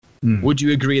Would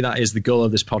you agree that is the goal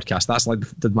of this podcast? That's like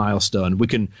the milestone. We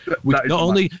not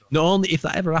only if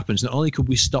that ever happens, not only could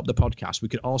we stop the podcast, we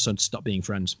could also stop being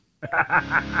friends.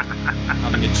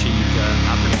 Having achieved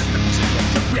average.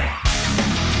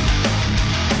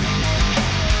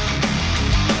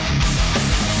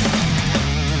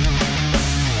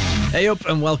 Hey up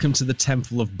and welcome to the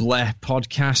Temple of Blair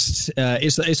podcast.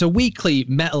 It's a weekly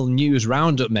metal news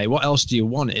roundup, mate. What else do you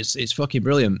want? It's fucking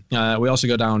brilliant. We also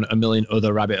go down a million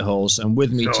other rabbit holes, and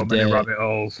with me today,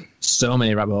 so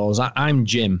many rabbit holes. I'm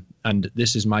Jim, and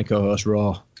this is my co-host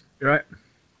Raw. You right?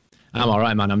 I'm all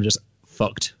right, man. I'm just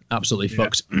fucked, absolutely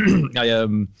fucked.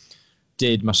 I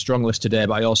did my strong list today,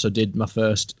 but I also did my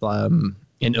first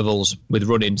intervals with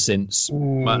running since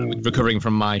recovering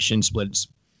from my shin splints.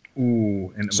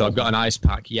 So I've got an ice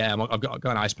pack. Yeah, I've got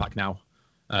an ice pack now.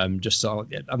 Just so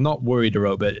I'm not worried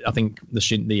about, but I think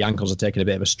the ankles are taking a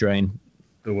bit of a strain.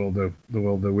 They will do,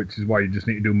 which is why you just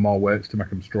need to do more weights to make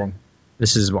them strong.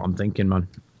 This is what I'm thinking, man.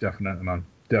 Definitely, man.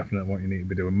 Definitely what you need to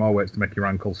be doing. More weights to make your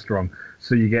ankles strong.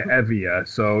 So you get heavier,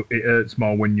 so it hurts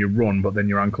more when you run, but then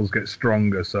your ankles get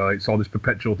stronger. So it's all this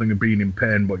perpetual thing of being in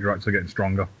pain, but you're actually getting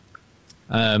stronger.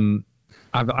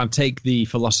 I take the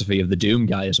philosophy of the Doom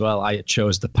guy as well. I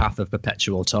chose the path of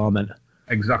perpetual torment.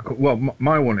 Exactly. Well,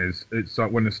 my one is, it's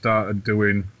like when I started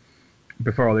doing,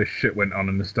 before all this shit went on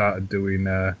and I started doing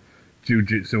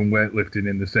jiu-jitsu and weightlifting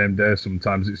in the same day,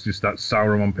 sometimes it's just that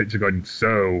Sauron picture going,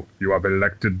 so you have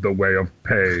elected the way of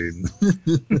pain.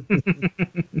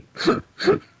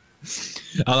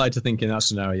 I like to think in that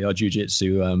scenario, your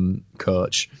jiu-jitsu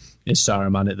coach is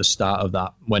Saruman at the start of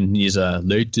that, when he's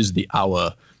late is the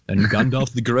hour, and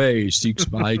Gandalf the Grey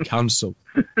seeks my counsel.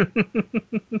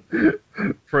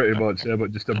 Pretty much, yeah,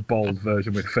 but just a bald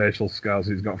version with facial scars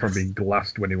he's got from being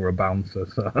glassed when he were a bouncer.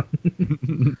 So.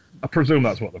 I presume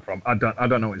that's what they're from. I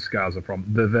don't know what his scars are from.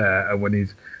 They're there, and when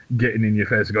he's getting in your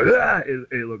face and going,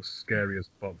 it looks scary as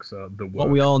fuck. So what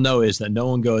we all know is that no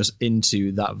one goes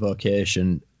into that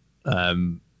vocation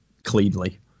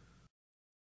cleanly.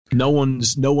 No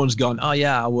one's gone, oh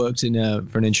yeah, I worked for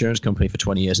an insurance company for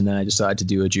 20 years and then I decided to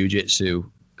do a jiu-jitsu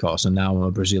course and now I'm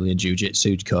a Brazilian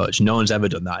jiu-jitsu coach. No one's ever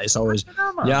done that. It's always,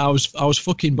 I was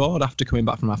fucking bored after coming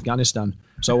back from Afghanistan.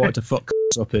 So I wanted to fuck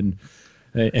up and...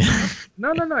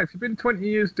 No. If you've been 20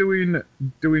 years doing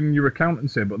your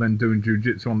accountancy but then doing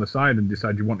jiu-jitsu on the side and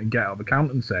decide you want to get out of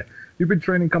accountancy, you've been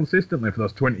training consistently for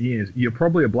those 20 years, you're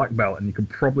probably a black belt and you could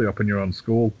probably open your own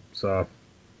school, so...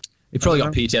 You've probably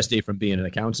got PTSD from being an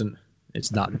accountant. It's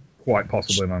that. Quite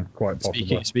possibly, man. Quite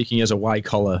possibly. Speaking as a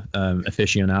white-collar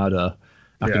aficionado,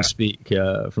 I can speak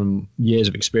from years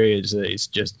of experience. It's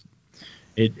just,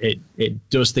 it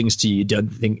does things to you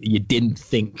you didn't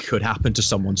think could happen to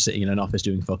someone sitting in an office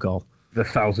doing fuck all. The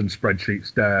 1,000 spreadsheet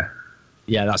stare.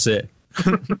 Yeah, that's it.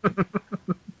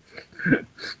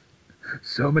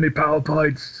 So many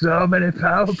PowerPoints,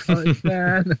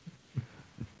 man.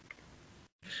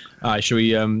 All right, shall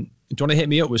we... do you want to hit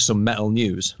me up with some metal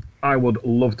news? I would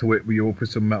love to hit you up with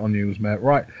some metal news, mate.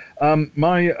 Right.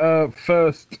 My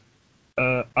first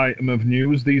item of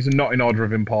news, these are not in order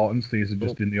of importance. These are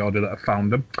just in the order that I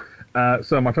found them.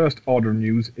 So my first order of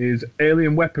news is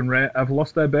Alien Weaponry have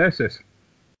lost their basis.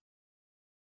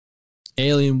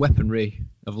 Alien Weaponry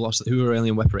have lost... Who are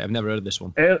Alien Weaponry? I've never heard of this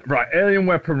one. Right, Alien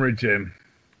Weaponry, Jim.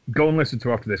 Go and listen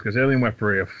to after this, because Alien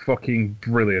Weaponry are fucking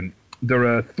brilliant.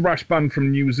 They're a thrash band from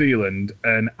New Zealand,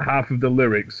 and half of the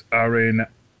lyrics are in,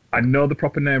 I know the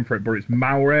proper name for it, but it's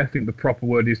Maori. I think the proper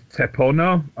word is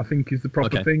Tepono, I think is the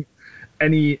proper thing.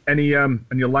 Any and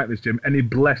you'll like this, Jim, any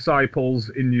blessiples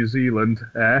in New Zealand,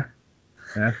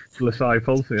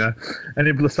 blessiples,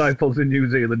 any blessiples in New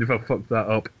Zealand, if I fucked that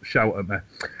up, shout at me.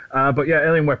 But yeah,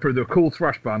 Alien Weaponry, they're a cool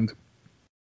thrash band.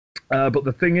 But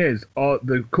the thing is,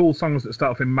 the cool songs that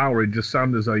start off in Maori just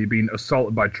sound as though you're being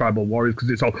assaulted by tribal warriors because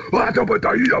it's all,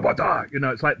 you know,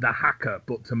 it's like the Hacker,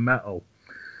 but to metal.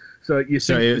 So it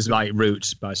was like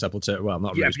Roots by Sepultura. Well,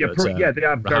 not Roots, but they are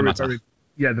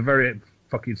they're very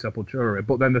fucking Sepultura.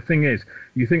 But then the thing is,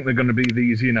 you think they're going to be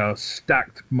these, you know,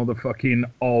 stacked motherfucking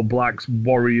All Blacks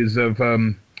warriors of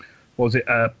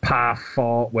Par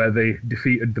Fort, where they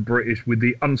defeated the British with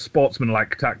the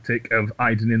unsportsmanlike tactic of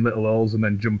hiding in little holes and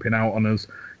then jumping out on us,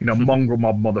 you know, mongrel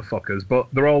mob motherfuckers. But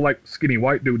they're all like skinny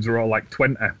white dudes are all like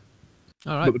 20. All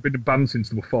right. But they've been a band since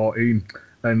they were 14.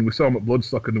 And we saw them at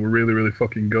Bloodstock and they were really, really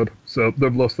fucking good. So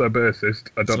they've lost their bassist.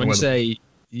 I don't know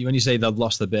when you say they've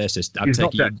lost their bassist, he's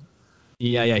not dead.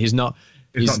 Yeah, he's not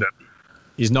dead.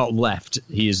 He's not left.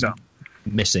 He is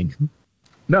missing.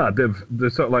 No, they're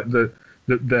sort of like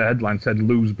the headline said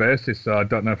lose bassist, so I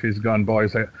don't know if he's gone,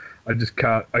 boys. I just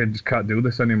can't do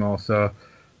this anymore. So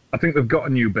I think they've got a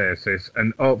new bassist,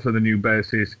 and hopefully the new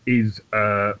bassist is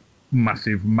a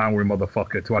massive Maori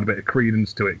motherfucker to add a bit of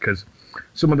credence to it, because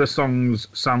some of the songs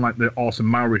sound like the awesome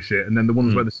Maori shit, and then the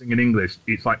ones where they sing in English,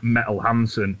 it's like Metal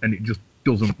Hansen, and it just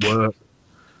doesn't work.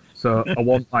 So I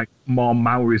want like more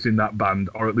Maoris in that band,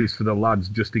 or at least for the lads,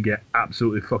 just to get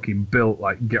absolutely fucking built,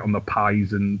 like get on the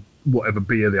pies and whatever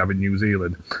beer they have in New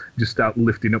Zealand. Just start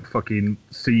lifting up fucking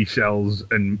seashells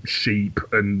and sheep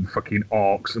and fucking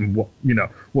orcs and what, you know,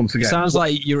 once again. It sounds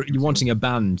like you're wanting a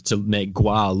band to make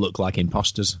Gwar look like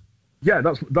imposters. Yeah,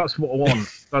 that's what I want.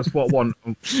 That's what I want.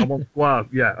 I want Gwar.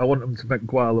 Yeah, I want them to make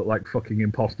Gwar look like fucking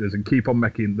imposters and keep on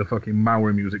making the fucking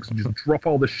Maori music. So just drop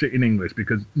all the shit in English,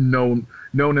 because no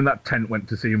one in that tent went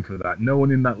to see him for that. No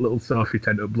one in that little selfie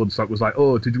tent at Bloodstock was like,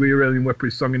 "Oh, did you hear Alien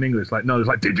Whippy's song in English?" Like, no, it's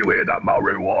like, "Did you hear that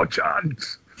Maori war chant?"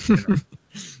 You know?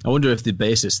 I wonder if the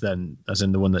bassist then, as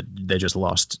in the one that they just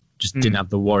lost, just didn't have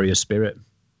the warrior spirit.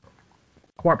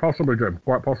 Quite possibly, Jim.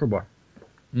 Quite possibly.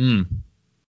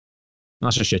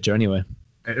 That's a shitter anyway.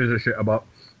 It is a shit about.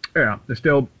 Yeah, they're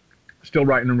still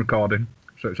writing and recording,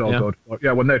 so it's all good. But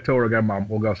yeah, when they tour again, man,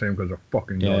 we'll go see them because they're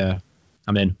fucking good. Yeah,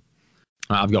 I'm in.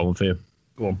 I've got one for you.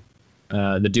 Go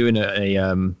on. They're doing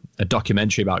a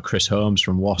documentary about Chris Holmes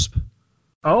from Wasp.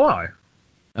 Oh, aye.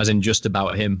 As in just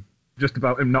about him. Just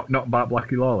about him, not about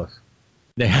Blackie Lawless.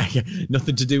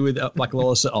 Nothing to do with Blackie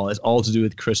Lawless at all. It's all to do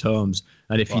with Chris Holmes.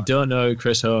 And if you don't know who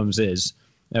Chris Holmes is,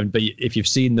 but if you've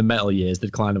seen The Metal Years, The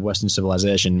Decline of Western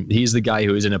Civilization, he's the guy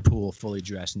who is in a pool fully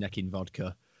dressed, necking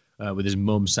vodka, with his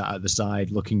mum sat at the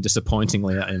side looking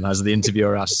disappointingly at him as the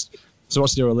interviewer asks, "So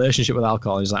what's your relationship with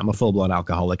alcohol?" He's like, "I'm a full-blown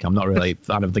alcoholic. I'm not really a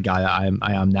fan of the guy that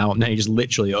I am now." And then he just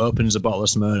literally opens a bottle of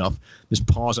Smirnoff, just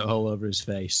pours it all over his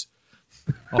face,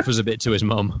 offers a bit to his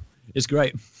mum. It's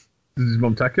great. Does his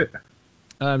mum take it?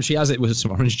 She has it with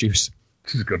some orange juice.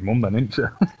 She's a good mum then, isn't she?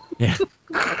 Yeah.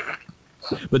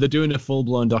 But they're doing a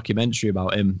full-blown documentary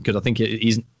about him, because I think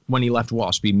he's when he left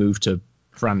Wasp, he moved to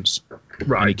France.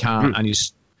 Right. And he can't, and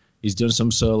he's done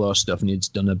some solo stuff, and he's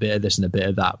done a bit of this and a bit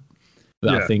of that.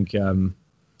 But yeah.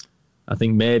 I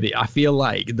think maybe, I feel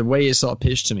like the way it's sort of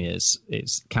pitched to me is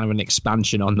it's kind of an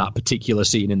expansion on that particular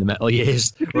scene in The Metal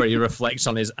Years where he reflects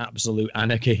on his absolute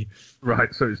anarchy.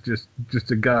 Right, so it's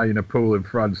just a guy in a pool in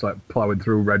France, like ploughing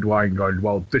through red wine, going,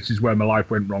 "Well, this is where my life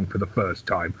went wrong for the first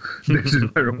time. This is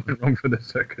where it went wrong for the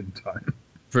second time."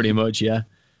 Pretty much, yeah.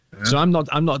 So I'm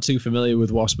not too familiar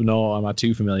with Wasp, nor am I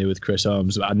too familiar with Chris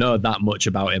Holmes, but I know that much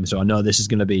about him, so I know this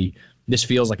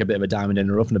feels like a bit of a diamond in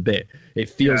the rough, and it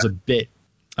feels a bit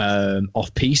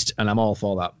off-piste, and I'm all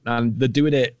for that. And they're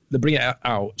bringing it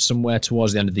out somewhere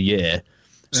towards the end of the year,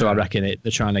 so I reckon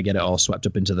they're trying to get it all swept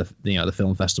up into the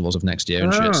film festivals of next year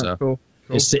and shit. So cool.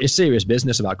 It's serious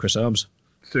business about Chris Holmes.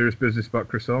 Serious business about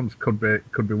Chris Holmes could be.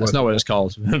 That's not what it's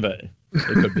called, but it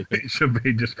could be. It should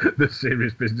be just the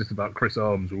serious business about Chris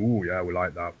Holmes. Ooh, yeah, we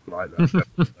like that.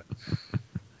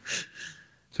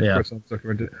 So yeah. Chris Holmes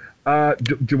documentary.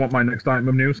 Do you want my next item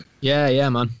of news? Yeah,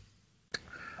 man.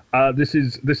 This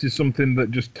is something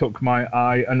that just took my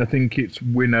eye, and I think it's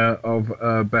winner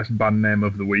of best band name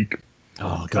of the week.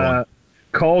 Oh, go on.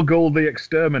 Korgul the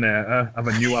Exterminator have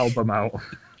a new album out.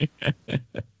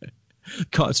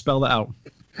 Can't spell that out.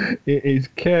 It is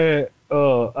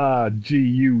Korgull.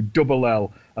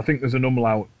 I think there's an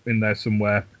umlaut in there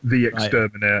somewhere. The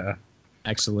Exterminator. Right.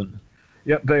 Excellent.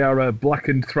 Yep, they are a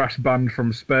blackened thrash band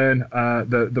from Spain.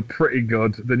 They're pretty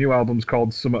good. The new album's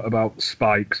called something about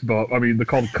spikes, but I mean they're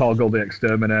called Korgul the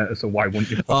Exterminator, so why wouldn't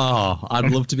you? Oh, I'd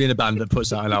love to be in a band that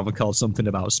puts out an album called something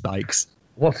about spikes.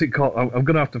 What's it called? I'm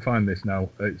gonna have to find this now.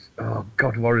 It's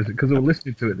God, what is it? Because I was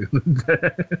listening to it the other day.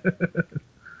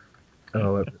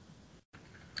 There we go.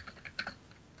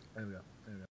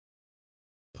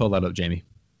 Pull that up, Jamie.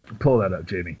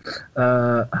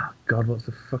 God, what's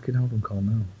the fucking album called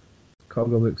now?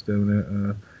 Korgul the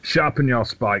Exterminator. Sharpen Your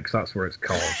Spikes, that's where it's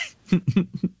called.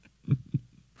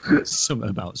 Something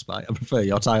about spikes. I prefer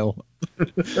your title.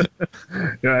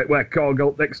 Right, we're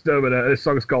Korgul the Exterminator. This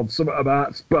song's called Something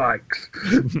About Spikes.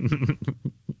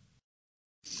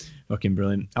 Fucking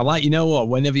brilliant. I like, you know what,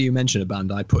 whenever you mention a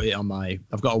band, I put it on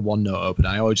I've got a OneNote open.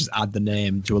 I always just add the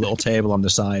name to a little table on the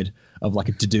side of like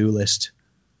a to-do list.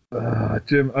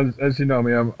 Jim, as you know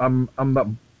me,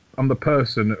 I'm the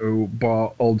person who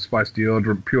bought Old Spice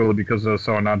deodorant purely because I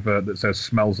saw an advert that says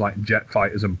smells like jet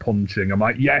fighters and punching. I'm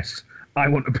like, yes, I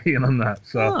want to be in on that.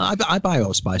 So I buy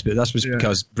Old Spice, but that's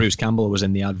because Bruce Campbell was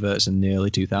in the adverts in the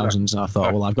early 2000s, and I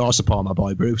thought, well, I've got to support my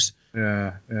boy Bruce.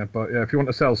 Yeah, but if you want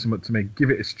to sell something to me,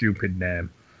 give it a stupid name.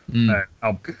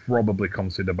 I'll probably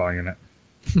consider buying it.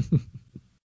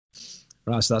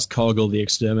 Right, so that's Korgul the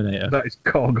Exterminator. That is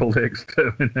Korgul the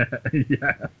Exterminator,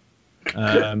 yeah.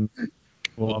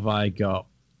 What have I got?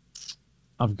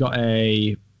 I've got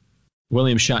a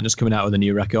William Shatner's coming out with a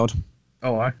new record.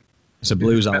 Oh, I. It's a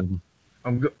blues album.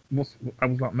 How was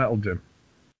that metal, Jim?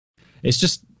 It's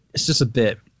just a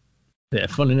bit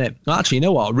of fun, isn't it? Actually, you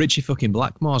know what? Richie fucking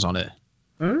Blackmore's on it.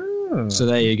 Oh. So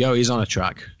there you go. He's on a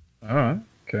track. All right.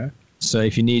 Okay. So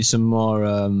if you need some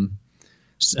more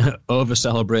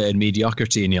over-celebrated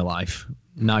mediocrity in your life,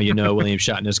 now you know William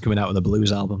Shatner's coming out with a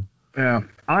blues album. Yeah.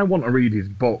 I want to read his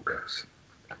books.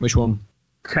 Which one?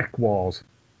 Tech Wars.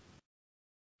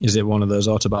 Is it one of those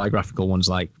autobiographical ones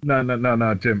like...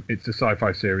 No, Jim. It's a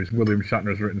sci-fi series. William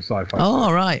Shatner's written a sci-fi series.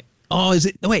 Oh, right. Oh, is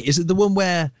it the one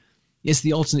where it's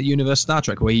the alternate universe Star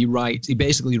Trek where he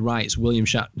basically writes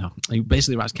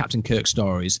Captain Kirk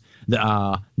stories that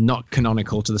are not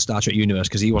canonical to the Star Trek universe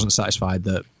because he wasn't satisfied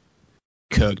that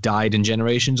Kirk died in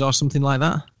Generations or something like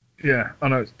that? Yeah. Oh,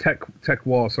 no, it's Tech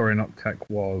Wars. Sorry, not Tech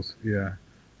Wars. Yeah.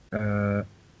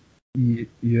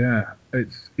 Yeah. I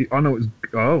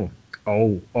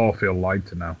feel lied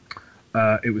to now.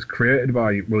 It was created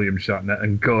by William Shatner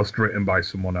and ghostwritten by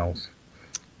someone else.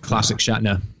 Classic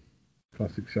Shatner.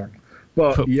 Classic Shatner.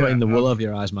 But put in the wool over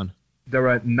your eyes, man. There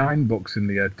are 9 books in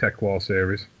the Tech War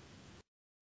series.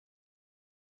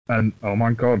 And, oh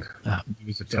my God, there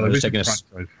was a television franchise.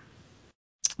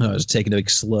 I was taking a big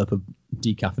slurp of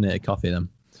decaffeinated coffee then.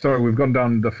 Sorry, we've gone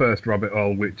down the first rabbit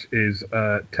hole, which is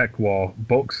Tech War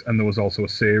books, and there was also a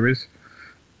series.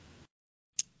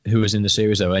 Who was in the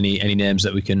series, though? Any names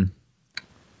that we can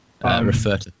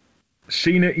refer to?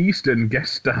 Sheena Easton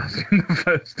guest stars in the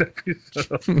first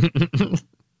episode.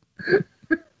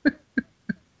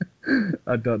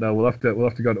 I don't know. We'll have to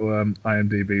go to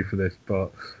IMDb for this,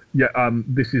 but yeah,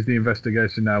 this is the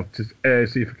investigation now to A,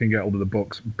 see if I can get hold of the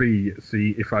books, B,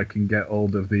 see if I can get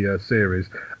hold of the series,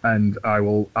 and I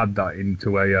will add that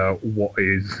into a what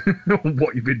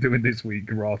you've been doing this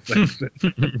week Raw section.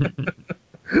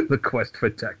 The quest for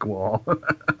Tech War.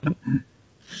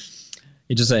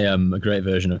 You just say a great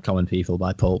version of Common People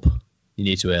by Pulp. You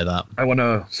need to hear that. I want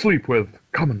to sleep with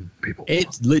common people.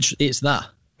 It's literally, it's that.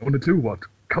 I want to do what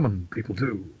common people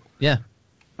do. Yeah.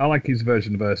 I like his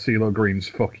version of CeeLo Green's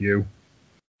Fuck You.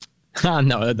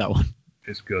 No, I heard that one.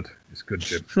 It's good. It's good,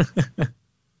 Jim.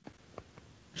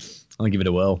 I'll give it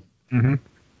a whirl. Mm-hmm.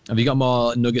 Have you got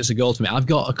more nuggets of gold for me? I've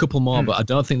got a couple more, but I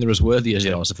don't think they're as worthy as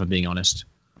yours, if I'm being honest.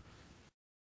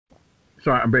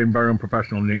 Sorry, I'm being very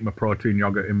unprofessional and eating my protein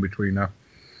yogurt in between now.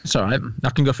 It's all right. I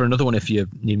can go for another one if you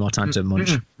need more time to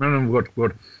munch. No,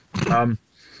 good. All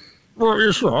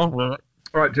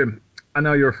right, Jim. I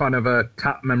know you're a fan of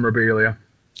Tap memorabilia.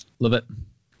 Love it.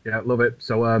 Yeah, love it.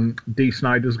 So Dee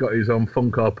Snider's got his own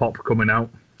Funko Pop coming out.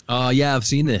 Oh, yeah, I've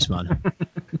seen this, man.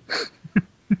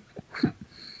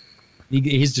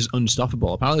 He's just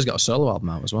unstoppable. Apparently he's got a solo album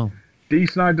out as well. Dee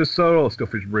Snider's solo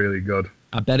stuff is really good.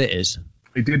 I bet it is.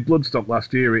 He did Bloodstock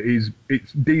last year. It's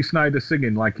Dee Snider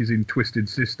singing like he's in Twisted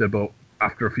Sister, but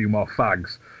after a few more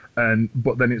fags.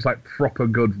 But then it's like proper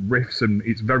good riffs, and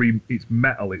it's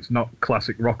metal. It's not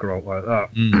classic rock or out like that.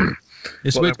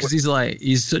 It's weird because he's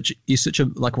such a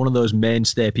like one of those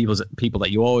mainstay people that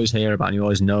you always hear about and you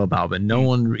always know about, but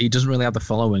he doesn't really have the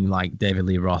following like David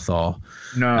Lee Roth or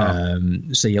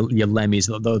say your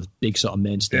Lemmys, those big sort of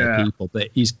mainstay people. But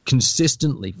he's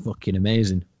consistently fucking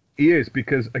amazing. He is,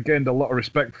 because again, a lot of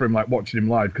respect for him, like watching him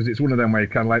live, because it's one of them where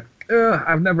you're kind of like,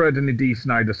 I've never heard any Dee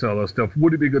Snider solo stuff.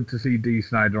 Would it be good to see Dee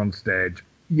Snider on stage?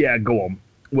 Yeah, go on.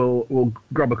 We'll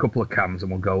grab a couple of cans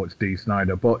and we'll go. It's Dee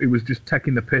Snider, but it was just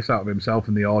taking the piss out of himself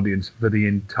and the audience for the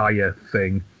entire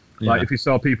thing. Yeah. Like if you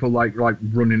saw people like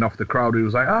running off the crowd, he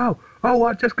was like, oh,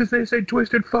 what? Just because they say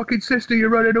Twisted fucking Sister, you're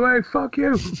running away? Fuck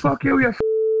you, you.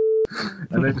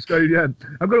 And then just go, yeah,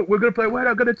 we're gonna play We're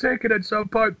Not Gonna Take It at some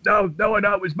point. No,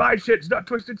 it was my shit. It's not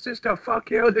Twisted Sister.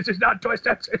 Fuck you. This is not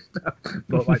Twisted Sister.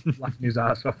 But like laughing his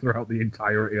ass off throughout the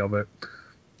entirety of it.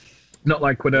 Not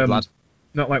like when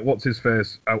not like what's his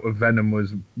face out of Venom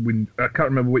was. I can't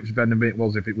remember which Venom it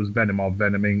was, if it was Venom or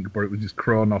Venom Inc. But it was just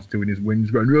Kronos doing his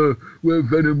wings, going, "Oh, well,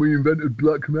 Venom, we invented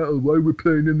black metal. Why we're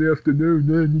playing in the afternoon?"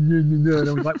 And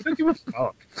I was like, "What do you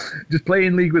fuck? Just play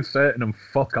in League with Satan and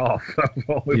fuck off."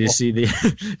 Did you see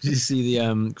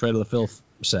the Cradle of Filth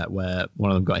set where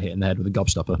one of them got hit in the head with a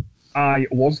gobstopper? I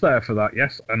was there for that,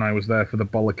 yes, and I was there for the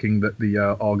bollocking that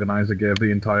the organizer gave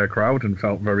the entire crowd, and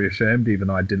felt very ashamed, even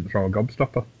though I didn't throw a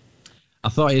gobstopper. I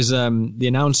thought the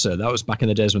announcer, that was back in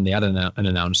the days when they had an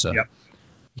announcer. Yep.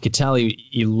 You could tell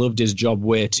he loved his job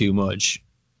way too much,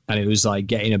 and it was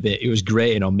like it was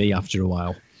grating on me after a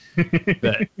while.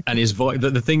 And his voice,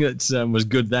 the thing that was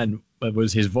good then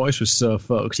was his voice was so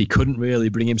fucked he couldn't really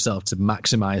bring himself to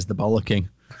maximise the bollocking.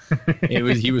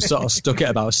 He was sort of stuck at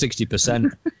about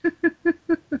 60%.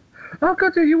 Oh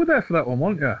god, yeah, you were there for that one,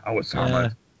 weren't you? I was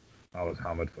hammered. I was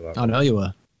hammered for that. I know you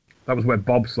were. That was where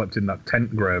Bob slept in that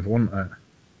tent grave, wasn't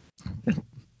it?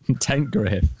 Tent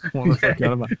grave. What the fuck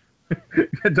am I?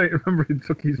 I don't remember he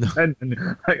took his tent and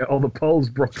like all the poles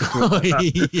broke into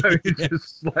it. So he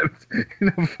just slept in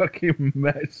a fucking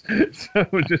mess. So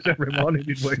just every morning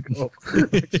he'd wake up,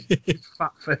 his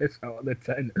fat face out of the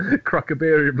tent, crack a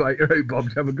beer, and be like, "Hey Bob,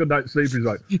 did you have a good night's sleep?" He's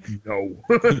like, "No."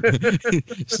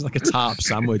 It's like a tarp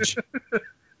sandwich.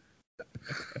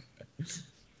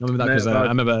 I remember that because I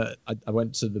remember I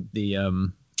went to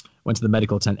the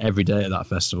medical tent every day at that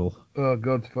festival. Oh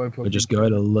god, we're just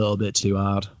going a little bit too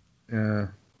hard. Yeah.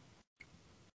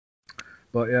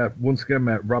 But yeah, once again,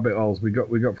 mate, rabbit holes. We got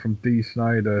from D.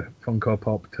 Snyder, Funko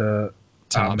Pop to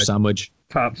tarp sandwich.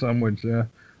 Tarp sandwich, yeah.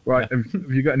 Right, yeah.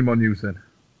 Have you got any more news then?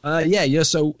 Yeah.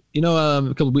 So a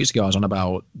couple of weeks ago I was on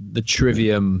about the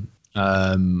Trivium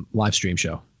live stream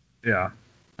show. Yeah.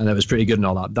 And that was pretty good and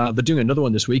all that. They're doing another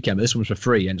one this weekend, but this one's for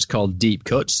free, and it's called Deep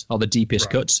Cuts, or the Deepest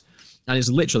Cuts. And it's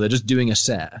literally they're just doing a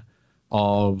set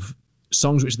of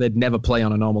songs which they'd never play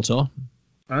on a normal tour.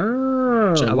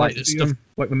 Oh, so like the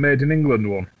Made in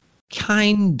England one.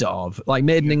 Kind of. Like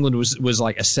Made in England was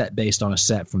like a set based on a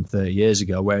set from 30 years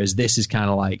ago, whereas this is kind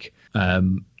of like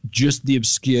just the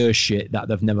obscure shit that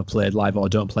they've never played live or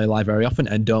don't play live very often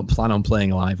and don't plan on playing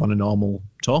live on a normal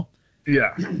tour.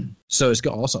 Yeah. So it's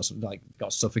got all sorts of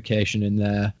got Suffocation in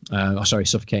there.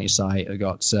 Suffocating Sight. I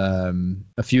got a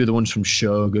few of the ones from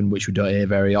Shogun, which we don't hear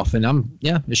very often.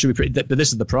 It should be pretty. But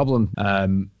this is the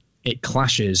problem. It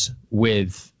clashes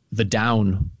with the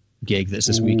Down gig that's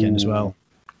this weekend as well.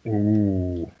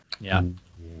 Ooh. Yeah.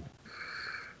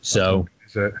 So.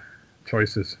 Is it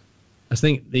choices? I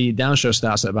think the Down show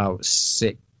starts at about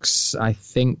 6, I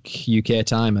think, UK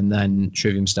time, and then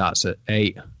Trivium starts at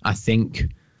 8, I think.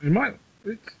 You might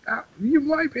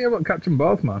be able to catch them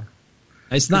both, man.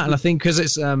 It's that, and I think because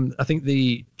it's I think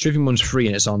the Trivium one's free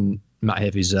and it's on Matt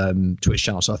Heafy's Twitch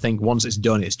channel, so I think once it's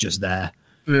done, it's just there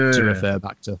to refer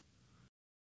back to.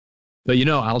 But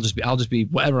I'll just be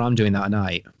whatever I'm doing that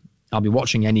night. I'll be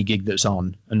watching any gig that's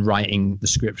on and writing the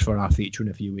script for our feature in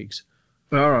a few weeks.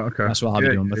 All right, okay. That's what I'll be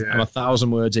doing. Yeah. I'm 1,000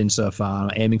 words in so far.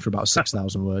 I'm aiming for about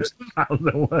 6,000 words.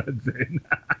 1,000 words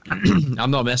in.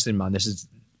 I'm not messing, man. This is.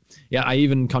 Yeah, I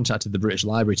even contacted the British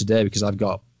Library today because I've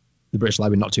got the British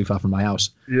Library not too far from my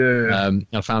house. Yeah.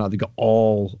 I found out they've got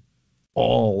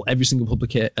every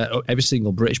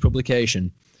single British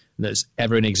publication that's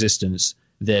ever in existence.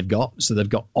 They've got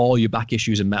all your back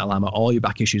issues of Metal Hammer, all your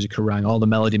back issues of Kerrang, all the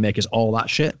Melody Makers, all that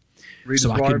shit. Readers'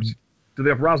 Wives. Do they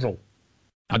have Razzle?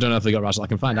 I don't know if they got Razzle. I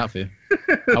can find out for you.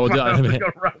 I will do that in a minute.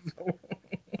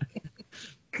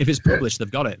 If it's published,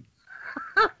 they've got it.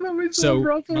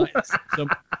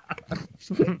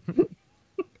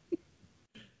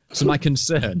 So my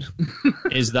concern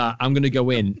is that I'm going to go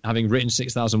in having written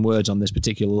 6,000 words on this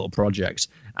particular little project,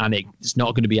 and it's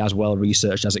not going to be as well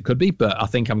researched as it could be, but I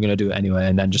think I'm going to do it anyway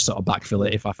and then just sort of backfill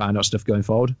it if I find out stuff going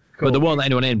forward. Cool. But they won't let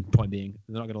anyone in, point being.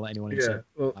 They're not going to let anyone in. Yeah,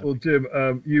 well, Jim,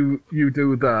 you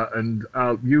do that, and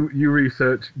you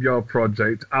research your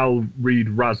project. I'll read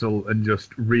Razzle and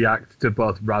just react to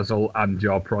both Razzle and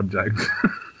your project.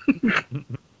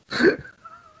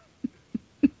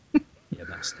 Yeah,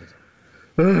 bastard.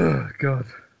 Oh, God.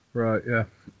 Right, yeah.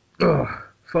 Oh,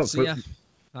 fuck. So, yeah,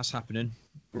 that's happening.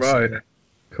 Right.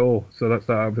 Cool. So that's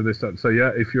that out for this time. So,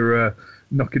 yeah, if you're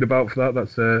knocking about for that,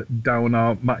 that's down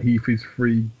our Matt Heafy's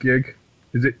free gig.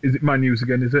 Is it my news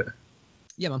again, is it?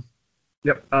 Yeah, man.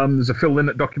 Yep. There's a Phil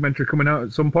Lynott documentary coming out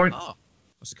at some point. Oh,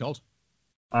 what's it called?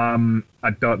 I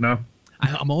don't know.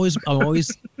 I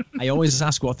always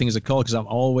ask what things are called because I'm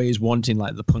always wanting,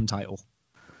 like, the pun title.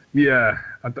 Yeah,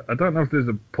 I don't know if there's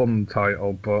a pun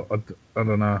title, but I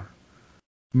don't know.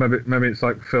 Maybe it's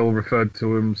like Phil referred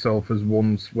to himself as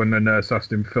once when a nurse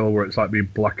asked him, Phil, where it's like being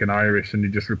black and Irish, and he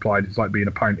just replied, it's like being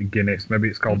a pint of Guinness. Maybe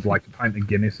it's called like a pint of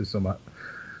Guinness or something.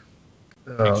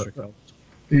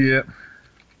 Yeah.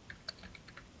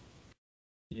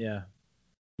 Yeah.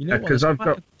 Because I've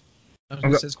got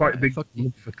quite a big love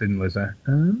for Thin Lizzy.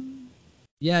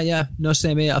 Yeah. No,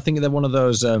 same here. I think they're one of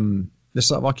those... They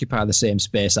sort of occupy the same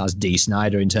space as D.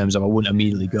 Snyder in terms of I wouldn't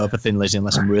immediately go for Thin Lizzy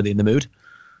unless I'm really in the mood.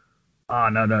 Oh,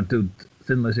 no, dude.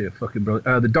 Thin Lizzy are fucking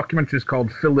brilliant. The documentary is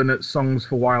called Phil Lynott Songs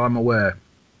for While I'm Away.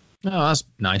 Oh, that's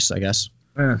nice, I guess.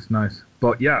 Yeah, it's nice.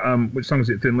 But yeah, which song is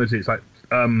it, Thin Lizzy? It's like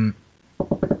Thunder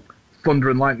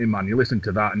and Lightning Man. You listen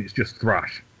to that and it's just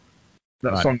thrash.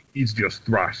 That song is just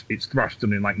thrash. It's thrash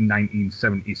done in like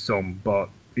 1970 some, but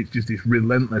it's just this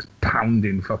relentless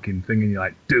pounding fucking thing, and you're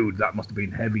like, dude, that must have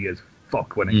been heavy as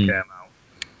fuck when it came out.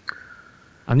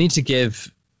 I need to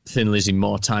give Thin Lizzy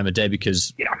more time of day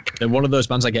because they're one of those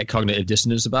bands I get cognitive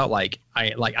dissonance about. Like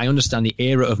I understand the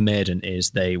era of Maiden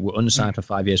is they were unsigned for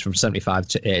 5 years from 75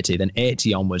 to 80, then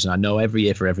 80 onwards, and I know every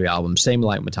year for every album, same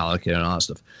like Metallica and all that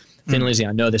stuff. Thin Lizzy,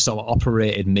 I know they sort of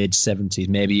operated mid 70s,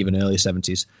 maybe even early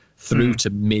 70s, through to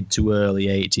mid to early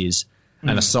 80s,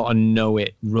 and I sort of know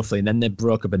it roughly. And then they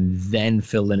broke up, and then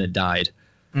Phil Lynott died.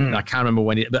 And I can't remember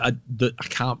when it, but I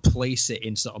can't place it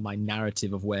in sort of my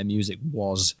narrative of where music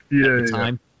was at the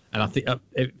time. And I think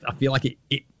I feel like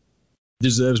it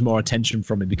deserves more attention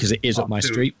from me because it is up my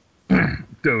street.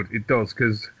 Dude, it does,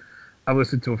 because I've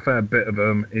listened to a fair bit of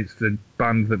them. It's the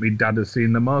band that my dad has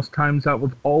seen the most times out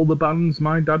of all the bands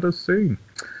my dad has seen.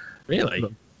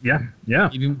 Really? Yeah.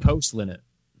 Even post Lynott?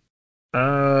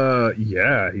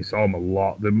 Yeah, he saw them a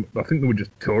lot. I think they were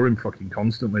just touring fucking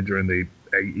constantly during the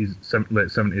 80s, late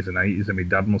 70s and 80s, and my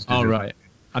dad must have. Oh, right.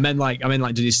 I meant like,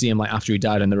 did you see him like after he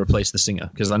died and they replaced the singer?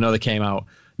 Because I know they came out,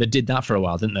 they did that for a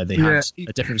while, didn't they? They had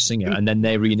a different singer, and then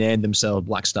they renamed themselves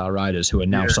Black Star Riders, who are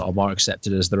now sort of more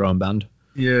accepted as their own band.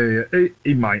 Yeah.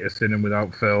 He might have seen him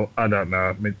without Phil. I don't know.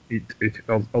 I mean,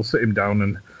 I'll sit him down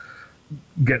and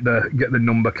get the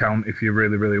number count if you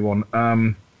really, really want.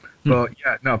 But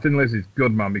yeah, no, Thin Lizzy's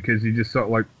good, man, because you just sort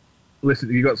of like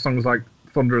listen. You got songs like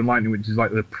Thunder and Lightning, which is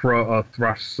like the proto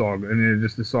thrash song, and then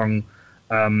just the song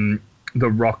The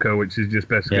Rocker, which is just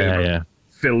basically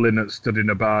Phil Lynott stood in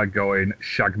a bar going,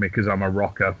 "Shag me 'cause I'm a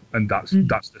rocker," and that's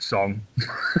the song.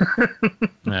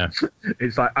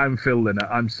 It's like, I'm Phil Lynott,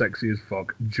 I'm sexy as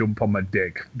fuck, jump on my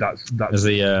dick. That's I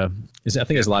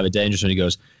think it's Live at Dangerous when he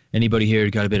goes, "Anybody here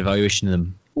got a bit of Irish in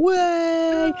them?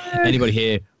 Way! Anybody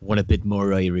here want a bit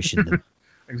more Irish in them?"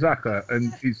 Exactly,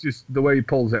 and it's just the way he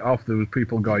pulls it off. There was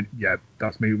people going, "Yeah,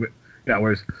 that's me." Yeah,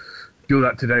 whereas do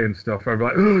that today and stuff, I'd be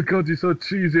like, "Oh God, you're so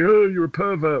cheesy. Oh, you're a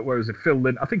pervert." Whereas if Phil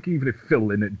Lynott, I think even if Phil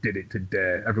Lynott did it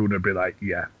today, everyone would be like,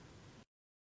 "Yeah."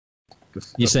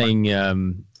 You're saying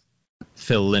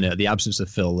Phil Lynott, the absence of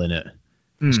Phil Lynott,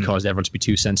 has caused everyone to be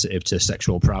too sensitive to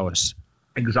sexual prowess.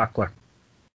 Exactly.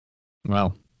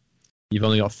 Well, you've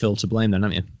only got Phil to blame then,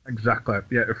 haven't you? Exactly.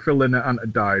 Yeah, if Phil Lynott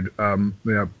hadn't died,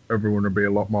 everyone would be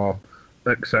a lot more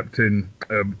accepting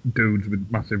dudes with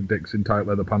massive dicks in tight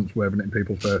leather pants waving it in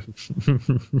people's faces.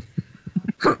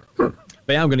 But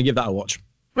yeah, I'm going to give that a watch.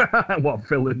 What,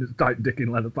 Phil Lynnott's tight dick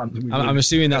in leather pants? I'm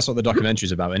assuming that's what the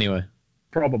documentary's about anyway.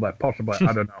 Probably, possibly,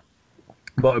 I don't know.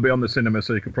 But it'll be on the cinema,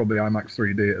 so you could probably IMAX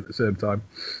 3D it at the same time.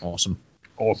 Awesome.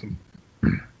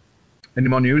 Any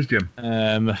more news, Jim?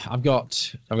 I've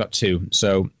got two.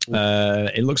 So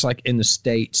it looks like in the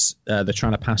States they're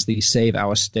trying to pass the Save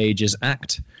Our Stages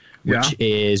Act, which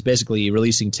is basically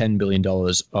releasing $10 billion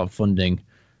of funding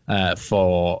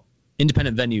for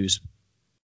independent venues.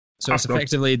 So it's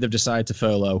effectively they've decided to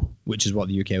furlough, which is what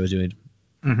the UK was doing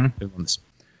for months.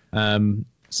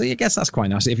 So I guess that's quite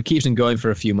nice if it keeps them going for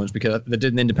a few months, because they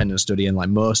did an independent study and like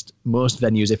most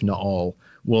venues, if not all,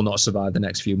 will not survive the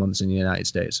next few months in the United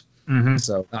States.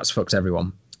 So that's fucked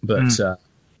everyone. But to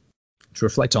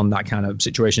reflect on that kind of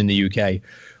situation in the UK,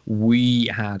 we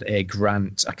had a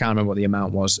grant, I can't remember what the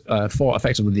amount was, for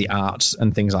effectively the arts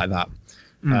and things like that.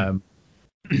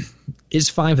 It's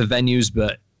fine for venues,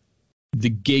 but the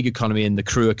gig economy and the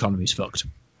crew economy is fucked.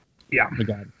 Yeah.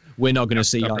 Again, we're not going to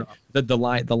see like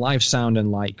the live sound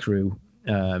and light crew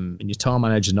and your tour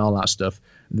manager and all that stuff.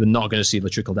 They're not going to see the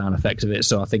trickle down effect of it.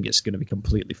 So I think it's going to be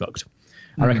completely fucked.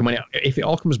 I reckon if it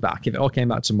all comes back, if it all came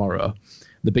back tomorrow,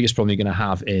 the biggest problem you're going to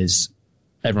have is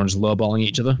everyone's lowballing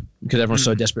each other because everyone's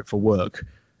so desperate for work.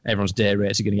 Everyone's day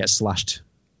rates are going to get slashed.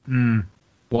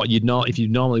 What if you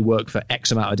normally work for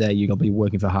X amount a day, you're going to be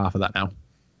working for half of that now.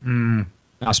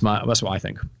 That's what I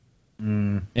think.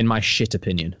 In my shit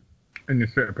opinion. In your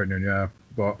shit opinion, yeah.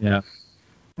 But yeah.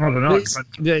 I don't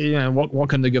know. What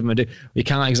can the government do? We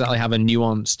can't exactly have a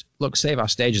nuanced look. Save Our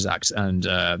Stages Act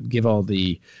and give all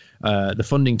the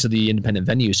funding to the independent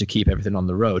venues to keep everything on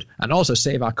the road, and also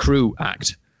Save Our Crew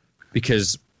Act,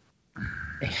 because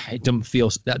it doesn't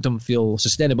feel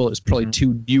sustainable. It's probably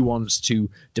too nuanced to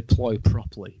deploy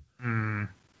properly. How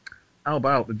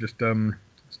about they just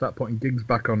start putting gigs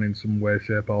back on in some way,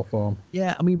 shape, or form?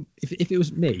 Yeah, I mean, if it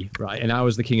was me, right, and I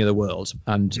was the king of the world,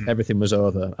 and everything was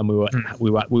over, and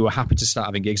we were happy to start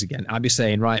having gigs again, I'd be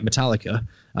saying, right, Metallica,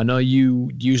 I know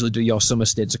you usually do your summer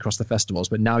stints across the festivals,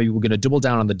 but now you were going to double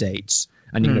down on the dates,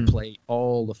 and you're going to play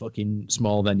all the fucking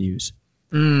small venues.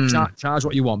 Charge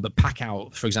what you want, but pack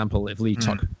out. For example, if Leeds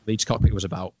Cockpit was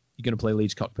about, you're going to play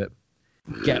Leeds Cockpit.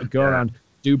 Go around.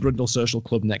 do Brundle Social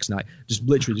Club next night. Just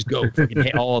literally just go fucking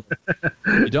hit all of them.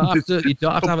 You don't have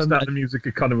to have the music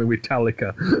economy with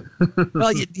Metallica.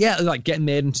 Well, yeah, like get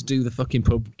Maiden to do the fucking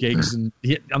pub gigs, and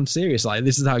I'm serious. Like,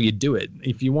 this is how you do it.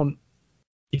 If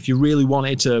you really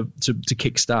wanted to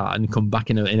kickstart and come back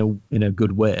in a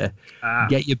good way,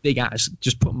 get your big ass.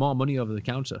 Just put more money over the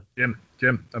counter.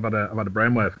 Jim, I've had a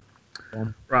brainwave.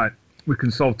 Right, we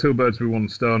can solve two birds with one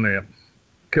stone here.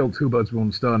 Kill two birds with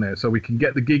one stone here. So we can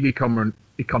get the gig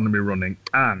economy running,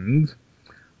 and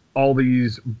all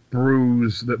these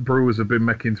brews that brewers have been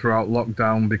making throughout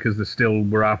lockdown, because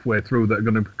we're halfway through, that are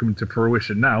going to come to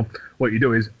fruition now. What you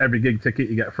do is every gig ticket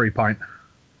you get a free pint.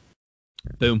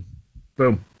 Boom.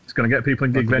 It's going to get people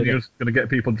in gig venues. It's going to get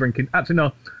people drinking.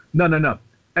 Actually, no.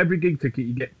 Every gig ticket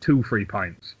you get 2 free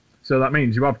pints. So that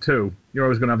means you have 2. You're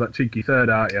always going to have that cheeky third,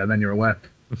 aren't you? And then you're away.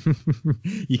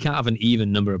 You can't have an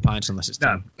even number of pints unless it's 10.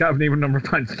 No, can't have an even number of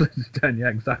pints unless it's 10. Yeah,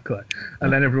 exactly.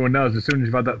 And then everyone knows as soon as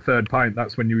you've had that third pint,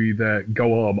 that's when you either go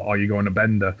home or you go on a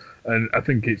bender. And I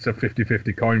think it's a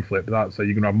 50-50 coin flip. So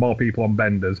you're going to have more people on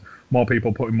benders, more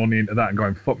people putting money into that and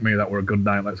going, fuck me, that were a good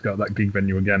night. Let's go to that gig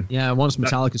venue again. Yeah, once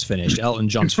Metallica's finished, Elton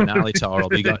John's finale tour will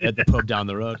be at the pub down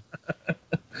the road.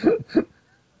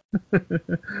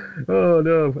 Oh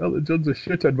no, Elton John's a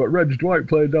shithead, but Reg Dwight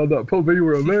playing down that pub, he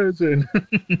were amazing.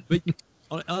 But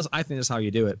I think that's how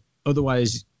you do it.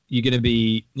 Otherwise, you're going to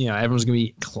be, everyone's going to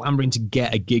be clamoring to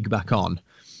get a gig back on,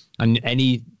 and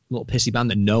any little pissy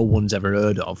band that no one's ever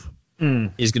heard of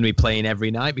is going to be playing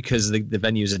every night because the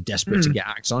venues are desperate to get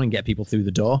acts on and get people through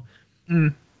the door.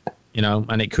 And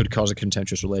it could cause a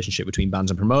contentious relationship between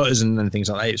bands and promoters and things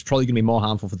like that. It's probably going to be more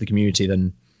harmful for the community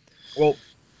than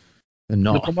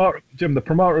not. The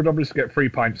promoter would obviously get free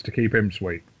pints to keep him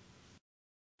sweet.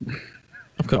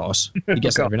 Of course. He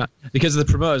gets it every night. Because the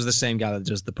promoter's the same guy that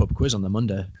does the pub quiz on the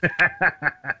Monday.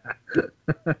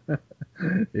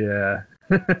 Yeah.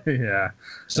 Yeah.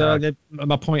 So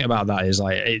my point about that is,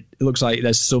 like, it looks like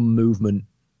there's some movement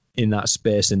in that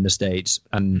space in the States,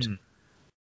 and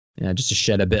just to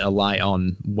shed a bit of light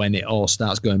on when it all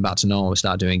starts going back to normal, we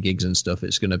start doing gigs and stuff,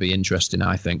 it's going to be interesting,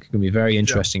 I think. It's going to be very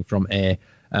interesting from a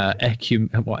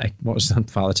what was the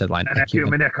Father Ted line?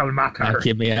 Ecumenical matter.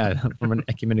 From an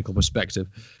ecumenical perspective.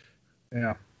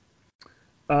 Yeah.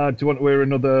 Do you want to hear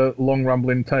another long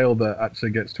rambling tale that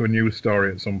actually gets to a news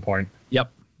story at some point? Yep.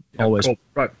 Always. Cool.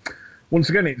 Right. Once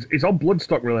again, it's all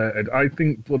Bloodstock related. I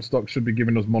think Bloodstock should be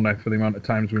giving us money for the amount of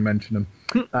times we mention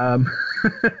them.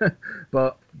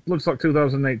 But Bloodstock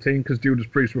 2018, because Judas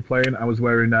Priest were playing, I was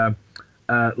wearing a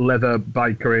leather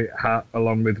bikery hat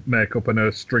along with makeup and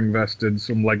a string vest and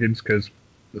some leggings, because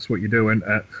that's what you're doing.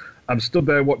 I'm stood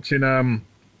there watching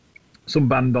some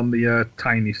band on the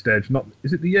tiny stage.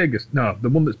 Is it the Jaeger? No, the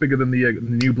one that's bigger than the Jaeger, the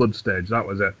New Blood stage. That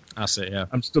was it. That's it. Yeah.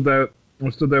 I'm stood there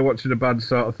watching a band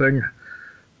sort of thing,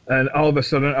 and all of a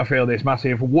sudden I feel this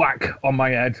massive whack on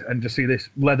my head and just see this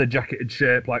leather jacketed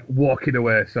shape like walking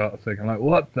away sort of thing. I'm like,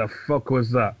 what the fuck was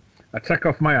that? I take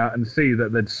off my hat and see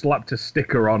that they'd slapped a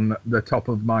sticker on the top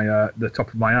of my hat.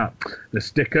 The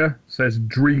sticker says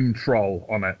Dream Troll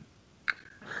on it,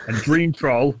 and Dream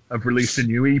Troll have released a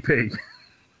new EP.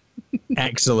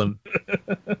 Excellent.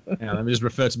 Let me just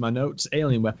refer to my notes: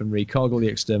 Alien Weaponry, Korgel the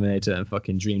Exterminator, and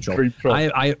fucking Dream Troll.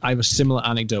 I have a similar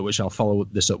anecdote which I'll follow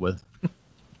this up with.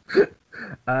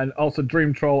 And also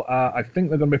Dream Troll, I think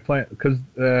they're going to be playing, because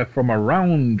from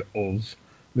around us,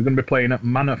 they're going to be playing at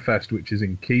Manifest, which is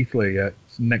in Keighley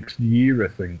next year, I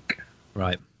think.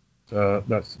 Right. So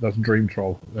that's Dream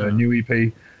Troll. New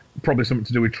EP, probably something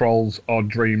to do with trolls or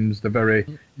dreams. They're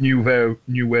very new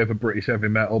wave of British heavy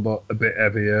metal, but a bit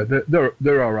heavier.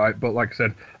 They're all right, but like I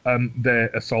said, they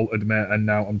assaulted me, and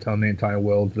now I'm telling the entire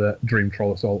world that Dream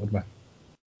Troll assaulted me.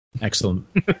 Excellent.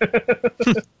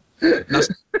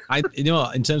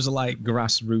 In terms of like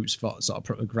grassroots sort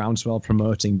of groundswell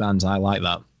promoting bands, I like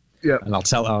that. Yeah, and I'll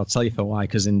tell you for why.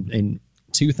 Because in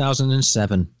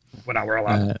 2007, when I were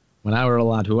a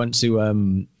lad, we went to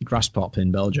Grasspop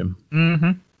in Belgium,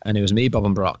 and it was me, Bob,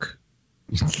 and Brock.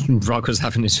 Brock was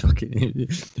having his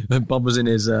Bob was in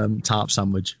his tarp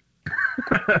sandwich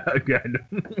again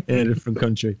in a different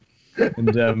country,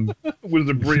 and was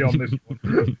a brie on this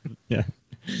one. Yeah.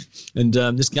 And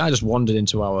this guy just wandered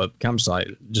into our campsite,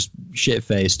 just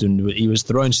shit-faced, and he was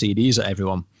throwing CDs at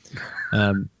everyone.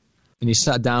 And he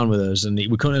sat down with us, and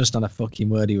we couldn't understand a fucking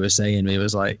word he was saying. He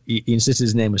was like, he insisted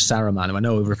his name was Saruman, and I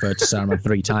know we've referred to Saruman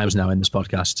 3 times now in this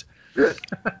podcast.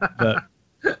 But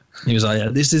he was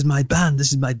like, this is my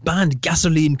band,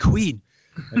 Gasoline Queen.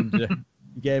 And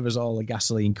he gave us all a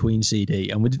Gasoline Queen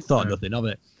CD, and we thought nothing of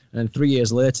it. And 3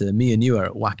 years later, me and you are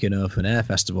at Wacken Open Air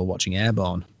Festival watching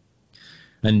Airborne.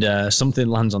 and something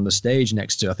lands on the stage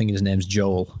next to, I think his name's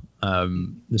Joel,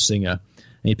 the singer,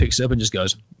 and he picks it up and just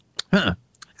goes,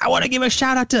 I want to give a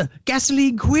shout out to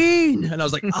Gasoline Queen. And I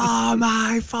was like, oh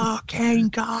my fucking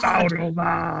God.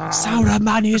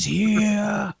 Sauron is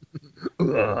here.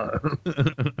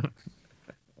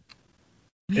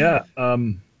 Yeah.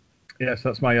 Yes,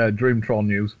 that's my Dream Troll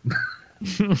news.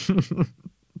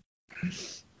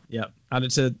 Yeah. And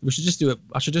we should just do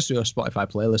I should just do a Spotify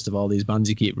playlist of all these bands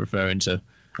you keep referring to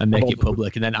and make it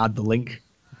public and then add the link.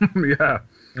 Yeah.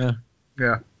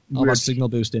 All that signal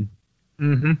boosting.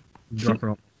 Mm-hmm.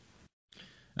 Definitely.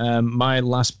 My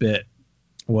last bit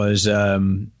was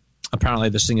apparently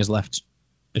the singer's left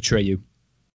Atreyu.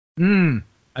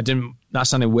 That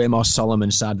sounded way more solemn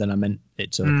and sad than I meant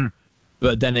it to.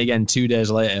 But then again, 2 days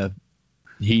later,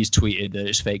 he's tweeted that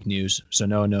it's fake news, so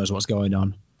no one knows what's going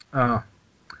on.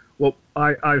 Well,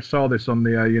 I saw this on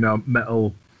the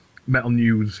metal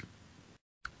news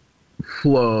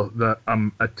flow that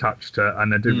I'm attached to,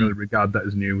 and I didn't really regard that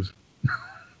as news.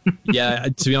 Yeah,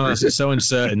 to be honest, it's so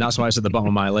uncertain. That's why it's at the bottom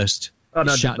of my list. Oh,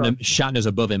 no, Shatner's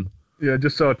above him. Yeah,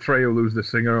 just saw Trejo lose the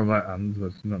singer. I'm like, and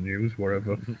that's not news,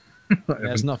 whatever.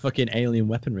 Yeah, it's not fucking alien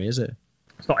weaponry, is it?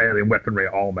 It's not alien weaponry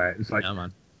at all, mate. It's like, no,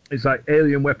 man. It's like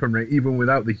alien weaponry, even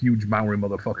without the huge Maori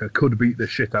motherfucker, could beat the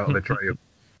shit out of the Trejo.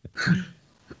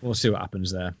 We'll see what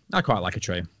happens there. I quite like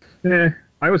Atreyu. Yeah,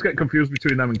 I always get confused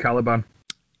between them and Caliban.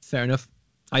 Fair enough.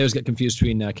 I always get confused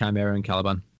between Chimera and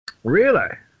Caliban. Really?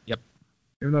 Yep.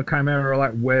 Even though Chimera are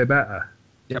like way better.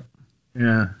 Yep.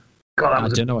 Yeah. God, I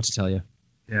don't know what to tell you.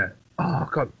 Yeah. Oh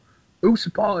God, who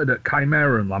supported it?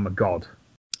 Chimera and Lamb of God.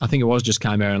 I think it was just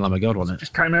Chimera and Lamb of God, wasn't it?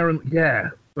 Just Chimera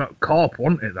and Corp,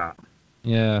 wasn't it? That.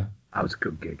 Yeah. That was a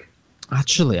good gig.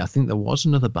 Actually, I think there was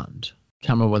another band.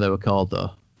 Can't remember what they were called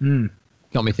though.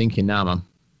 Got me thinking now,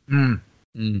 man.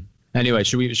 Anyway,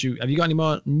 have you got any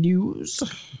more news?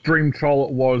 Dream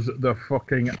Troll was the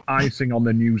fucking icing on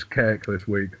the news cake this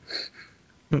week.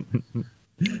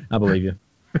 I believe you.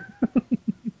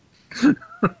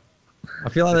 I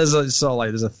feel like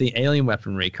there's a alien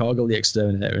weaponry, Korgel the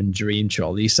Exterminator, and Dream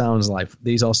Troll. These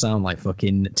all sound like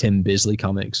fucking Tim Bisley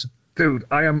comics. Dude,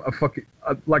 I am a fucking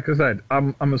like I said,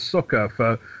 I'm a sucker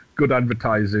for good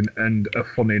advertising and a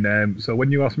funny name. So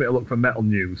when you ask me to look for metal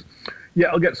news, yeah,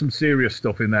 I'll get some serious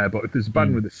stuff in there. But if there's a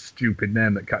band with a stupid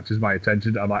name that catches my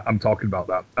attention, I'm talking about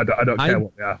that. I don't care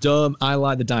what they are. I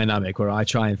like the dynamic where I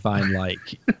try and find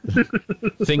like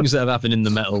things that have happened in the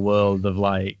metal world of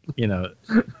like,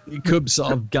 it could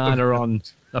sort of garner on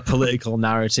a political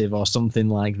narrative or something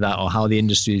like that, or how the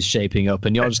industry is shaping up,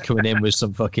 and you're just coming in with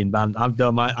some fucking band. I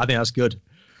think that's good.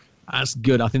 That's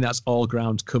good. I think that's all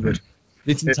ground covered.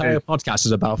 This entire podcast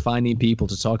is about finding people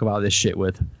to talk about this shit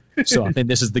with. So I think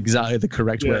this is exactly the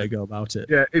correct way to go about it.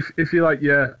 Yeah, if you're like,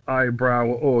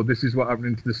 eyebrow, this is what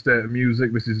happening to the state of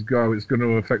music, this is it's going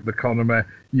to affect the economy,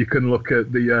 you can look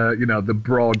at the, the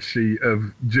broadsheet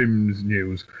of Jim's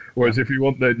news. Whereas if you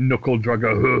want the knuckle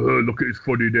dragger, look at his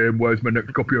funny name, where's my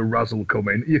next copy of Razzle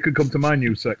coming, you can come to my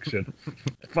news section.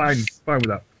 Fine with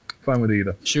that. Fine with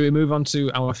either. Should we move on to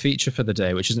our feature for the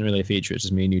day, which isn't really a feature, it's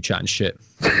just me and you chatting shit.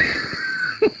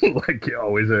 Like it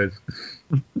always is.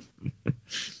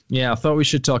 Yeah, I thought we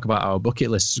should talk about our bucket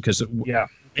lists because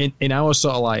in our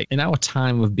sort of like in our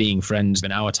time of being friends,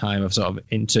 in our time of sort of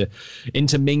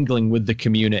intermingling with the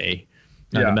community,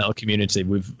 the metal community,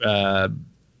 we've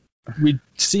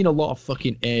seen a lot of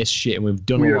fucking ace shit and we've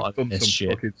done a lot of ace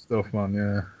shit. Fucking stuff, man.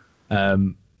 Yeah.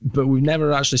 But we've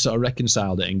never actually sort of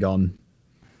reconciled it and gone,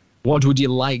 what would you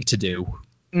like to do?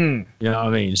 You know what I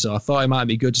mean? So I thought it might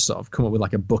be good to sort of come up with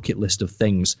like a bucket list of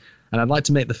things. And I'd like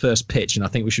to make the first pitch, and I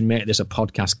think we should make this a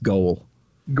podcast goal.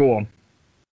 Go on.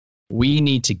 We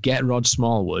need to get Rod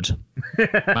Smallwood,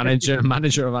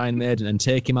 manager of Iron Maiden, and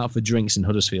take him out for drinks in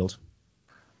Huddersfield.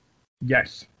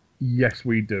 Yes,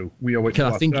 we do. We owe it to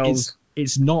ourselves. I think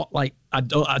it's not like I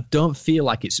don't feel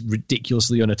like it's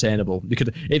ridiculously unattainable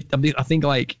because I think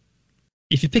like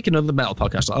if you pick another metal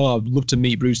podcast, like, I'd love to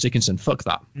meet Bruce Dickinson. Fuck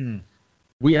that.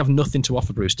 We have nothing to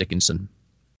offer Bruce Dickinson,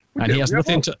 and he has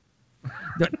nothing to.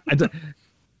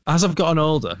 As I've gotten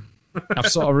older, I've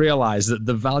sort of realised that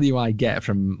the value I get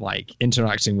from like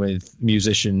interacting with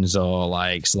musicians or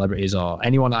like celebrities or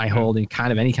anyone I hold in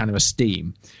any kind of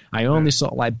esteem, I only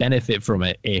sort of like benefit from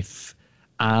it if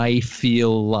I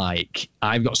feel like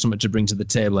I've got something to bring to the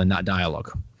table in that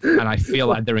dialogue, and I feel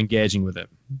like they're engaging with it.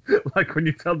 Like when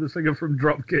you tell the singer from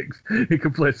Dropkicks he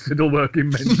can play Fiddlework in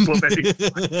men's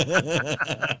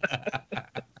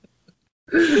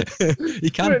He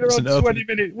can.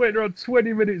 Wait around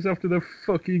 20 minutes after the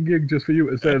fucking gig just for you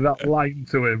to say that line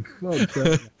to him. Fuck.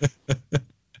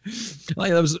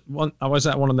 Like there was one, I was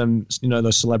at one of them,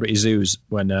 those celebrity zoos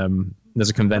when there's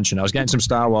a convention. I was getting some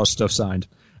Star Wars stuff signed,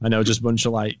 and there was just a bunch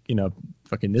of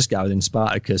fucking this guy was in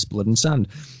Spartacus, Blood and Sand,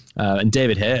 and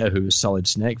David Hayter, who was Solid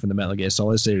Snake from the Metal Gear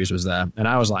Solid series, was there, and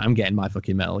I was like, I'm getting my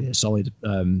fucking Metal Gear Solid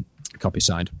copy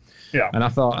signed. Yeah. And I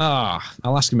thought,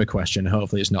 I'll ask him a question.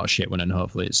 Hopefully it's not a shit one, and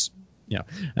hopefully it's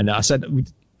And I said,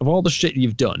 of all the shit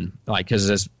you've done,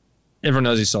 because everyone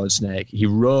knows he's Solid Snake. He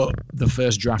wrote the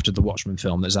first draft of the Watchmen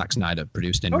film that Zack Snyder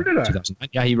produced in 2009.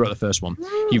 Yeah, he wrote the first one.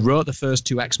 He wrote the first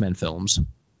 2 X-Men films.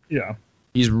 Yeah.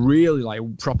 He's really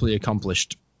properly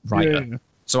accomplished writer. Yeah.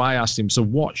 So I asked him, so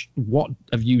what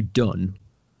have you done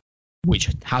which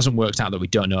hasn't worked out that we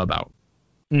don't know about?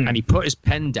 And he put his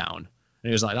pen down. And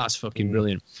he was like, that's fucking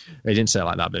brilliant. He didn't say it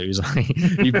like that, but he was like,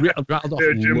 he rattled off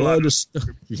a load of stuff.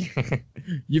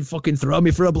 You fucking throw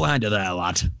me for a blinder there,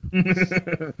 lad. Sit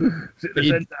the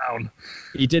head down.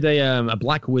 He did a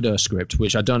Black Widow script,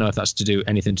 which I don't know if that's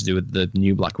anything to do with the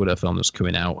new Black Widow film that's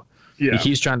coming out. Yeah. He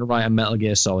keeps trying to write a Metal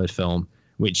Gear Solid film,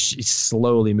 which is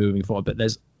slowly moving forward, but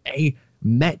there's a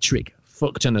metric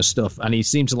fuck ton of stuff, and he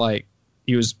seemed to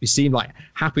he seemed like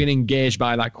happy and engaged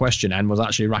by that question and was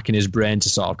actually racking his brain to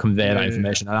sort of convey that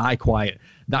information. And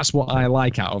that's what I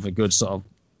like out of a good sort of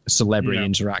celebrity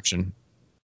interaction.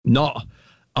 Not,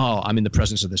 I'm in the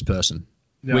presence of this person.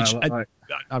 Yeah, which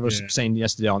I was saying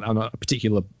yesterday on a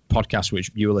particular podcast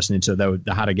which you were listening to,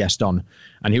 they had a guest on,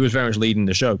 and he was very much leading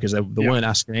the show because they weren't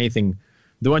asking anything.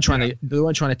 They weren't trying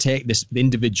to take this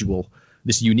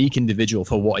unique individual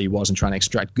for what he was and trying to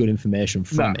extract good information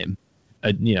from him.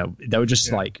 They were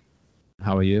just like,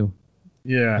 how are you?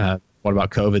 Yeah. What about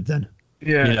COVID then?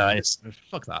 Yeah. It's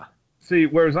fuck that. See,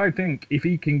 whereas I think if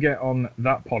he can get on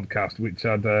that podcast, which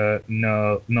had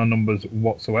no numbers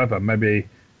whatsoever, maybe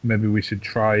we should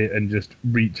try and just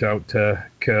reach out to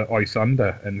Kurt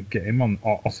Oysander and get him on.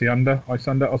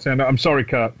 Oysander. I'm sorry,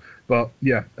 Kurt, but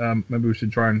maybe we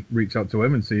should try and reach out to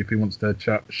him and see if he wants to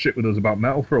chat shit with us about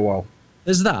metal for a while.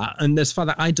 There's that, and there's the fact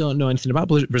that I don't know anything about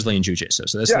Brazilian Jiu-Jitsu,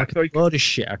 so there's a load of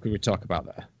shit I could talk about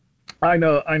there. I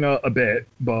know a bit,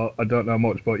 but I don't know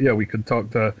much. But we could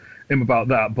talk to him about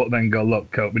that, but then go,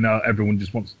 look, Cope, we know everyone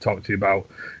just wants to talk to you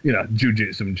about,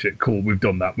 jiu-jitsu and shit. Cool, we've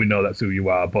done that. We know that's who you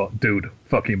are. But, dude,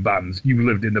 fucking bands. You've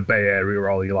lived in the Bay Area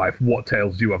all your life. What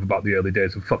tales do you have about the early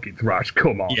days of fucking thrash?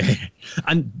 Come on. Yeah.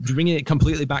 And bringing it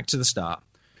completely back to the start,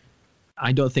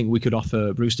 I don't think we could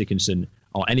offer Bruce Dickinson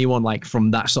or anyone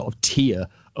from that sort of tier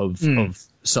of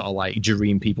sort of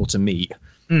dream people to meet.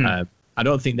 I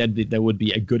don't think there would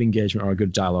be a good engagement or a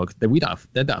good dialogue. They'd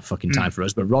have fucking time for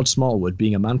us. But Rod Smallwood,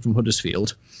 being a man from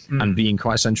Huddersfield and being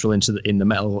quite central in the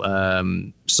metal,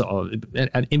 sort of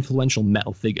an influential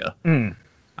metal figure,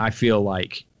 I feel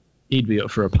like he'd be up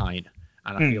for a pint.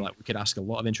 And I feel like we could ask a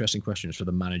lot of interesting questions for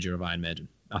the manager of Iron Maiden.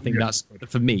 I think that's,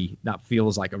 for me, that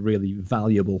feels like a really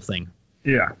valuable thing.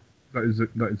 Yeah, that is a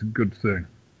good thing.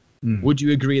 Would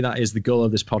you agree that is the goal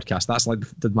of this podcast? That's like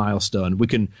the milestone.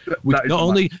 Not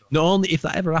only if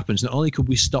that ever happens, not only could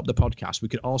we stop the podcast, we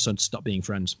could also stop being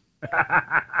friends.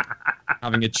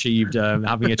 having achieved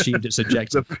its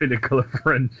objective. The pinnacle of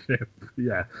friendship.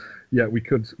 Yeah, we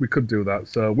could do that.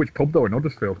 So, which pub though in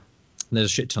Huddersfield? There's a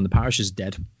shit ton. The parish is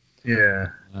dead. Yeah.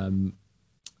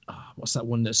 What's that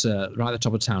one that's right at the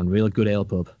top of town? Real good ale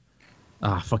pub.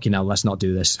 Fucking hell, let's not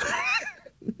do this.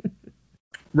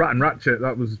 Rat and Ratchet,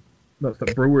 that's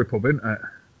that brewery pub, isn't it?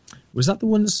 Was that the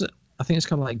one that's, I think it's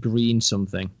kind of like Green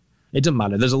something. It doesn't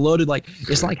matter. There's a load of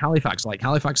it's like Halifax. Like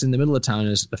Halifax in the middle of town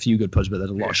is a few good pubs, but there's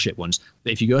a lot of shit ones.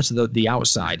 But if you go to the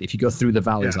outside, if you go through the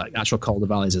valleys, like actual Calder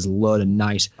Valleys, there's a load of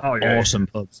nice, awesome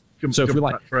pubs.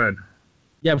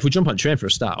 If we jump on a train for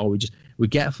a start, or we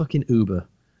get a fucking Uber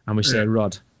and we say,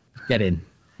 Rod, get in.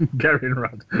 Get in,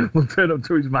 Rod. We'll turn up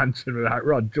to his mansion with that.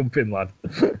 Rod, jump in, lad.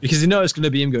 Because it's going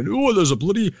to be him going, there's a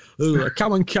bloody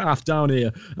cow and calf down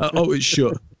here. It's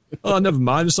shut. Oh, never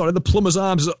mind. Sorry, the plumber's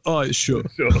arms. It's shut.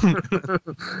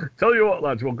 Tell you what,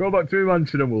 lads, we'll go back to my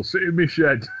mansion and we'll sit in my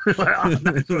shed.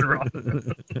 Nice one,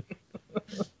 Ron.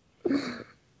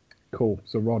 Cool.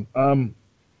 So, Ron, do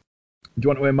you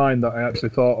want to hear mine that I actually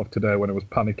thought of today when I was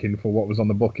panicking for what was on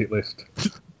the bucket list?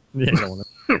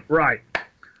 Right.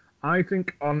 I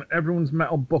think on everyone's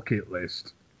metal bucket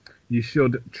list, you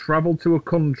should travel to a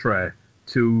country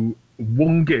to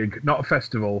one gig, not a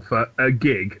festival, for a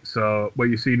gig. So where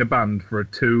you're seeing a band for a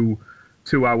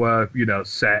two-hour,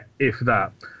 set, if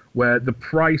that, where the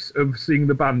price of seeing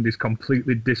the band is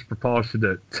completely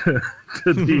disproportionate to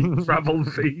the travel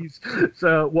fees.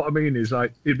 So what I mean is,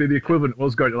 it'd be the equivalent of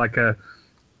us going to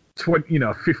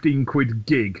 15 quid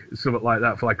gig, something like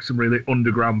that, for like some really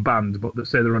underground band, but that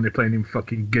say they're only playing in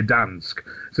fucking Gdansk.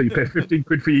 So you pay 15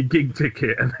 quid for your gig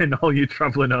ticket, and then all your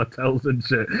travelling hotels and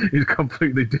shit is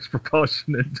completely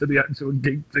disproportionate to the actual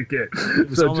gig ticket. It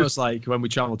was almost like when we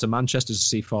travelled to Manchester to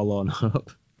see Forlorn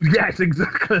Hope. Yes,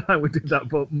 exactly like we did that,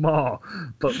 but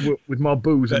with more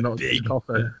booze and not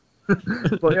coffee.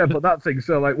 but that thing.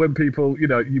 So like when people,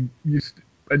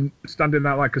 and standing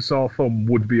out like a sore thumb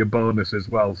would be a bonus as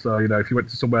well. So, if you went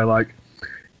to somewhere like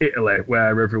Italy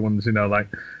where everyone's, like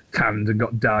tanned and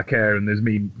got dark hair and there's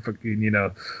me fucking,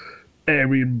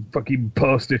 Aryan fucking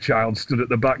poster child stood at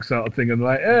the back sort of thing and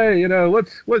like, hey,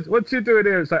 what's you doing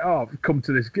here? It's like, oh, I've come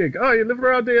to this gig. Oh, you live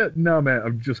around here? No, mate,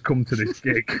 I've just come to this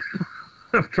gig.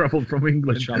 I've travelled from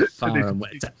England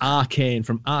to Arcane,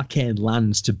 from Arcane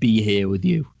lands to be here with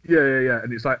you. Yeah.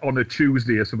 And it's like on a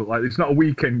Tuesday or something like that. It's not a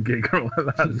weekend gig or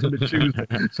like that. It's on a Tuesday.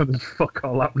 So there's fuck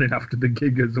all happening after the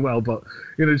gig as well. But,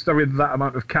 just having that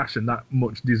amount of cash and that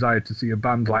much desire to see a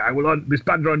band like, this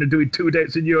band are only doing 2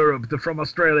 dates in Europe. They're from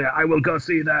Australia. I will go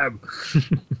see them.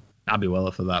 I'd be well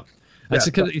up for that. Yeah,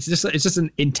 it's just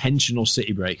an intentional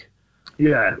city break.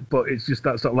 Yeah, but it's just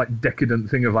that sort of like decadent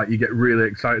thing of like you get really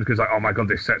excited because like, oh my god,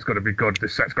 this set's got to be good.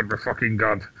 This set's got to be fucking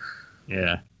good.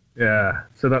 Yeah.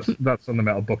 So that's on the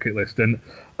metal bucket list, and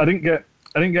I didn't get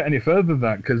any further than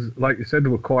that because, like you said,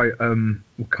 we're quite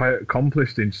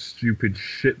accomplished in stupid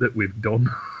shit that we've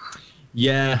done.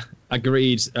 Yeah,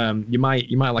 agreed. You might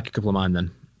like a couple of mine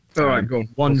then. All right, go on.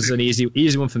 One's an easy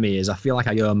one for me is I feel like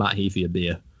I owe Matt Heafy a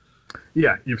beer.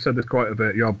 Yeah, you've said this quite a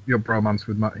bit. Your bromance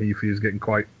with Matt Heafy is getting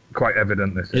quite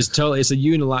evident. It's a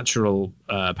unilateral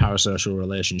parasocial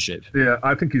relationship. Yeah,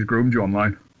 I think he's groomed you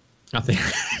online. I think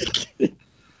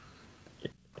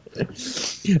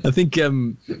this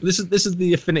is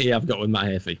the affinity I've got with Matt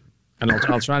Heafy, and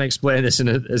I'll try and explain this in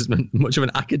as much of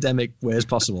an academic way as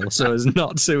possible, so as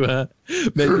not to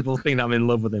make people think that I'm in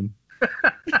love with him.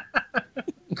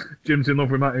 Jim's in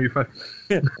love with Matt Heafy.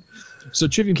 So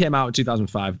Trivium came out in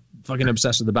 2005. Fucking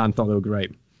obsessed with the band, thought they were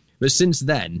great. But since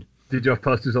then, did you have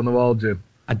posters on the wall, Jim?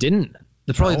 I didn't.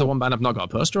 They're probably the one band I've not got a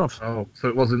poster of. Oh, so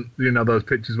it wasn't, those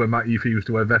pictures where Matt Heafy used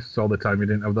to wear vests all the time. You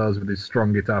didn't have those with his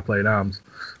strong guitar playing arms.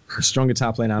 Strong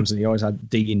guitar playing arms, and he always had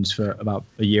Deans for about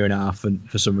a year and a half, and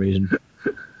for some reason.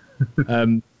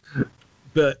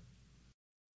 But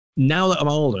now that I'm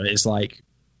older, it's like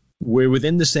we're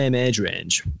within the same age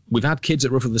range. We've had kids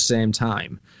at roughly the same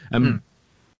time.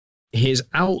 His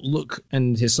outlook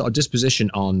and his sort of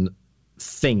disposition on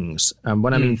things, and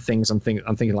when I mean things, I'm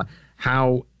thinking like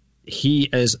how he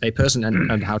as a person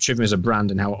and how Trivium as a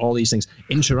brand and how all these things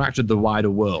interact with the wider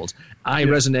world, I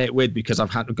resonate with because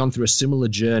I've gone through a similar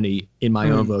journey in my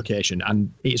own vocation,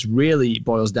 and it's really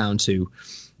boils down to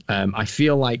I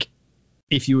feel like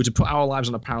if you were to put our lives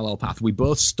on a parallel path, we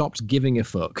both stopped giving a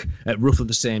fuck at roughly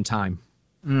the same time.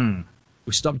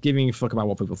 We stopped giving a fuck about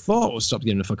what people thought, we stopped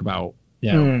giving a fuck about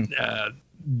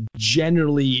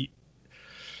generally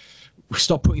we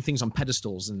stopped putting things on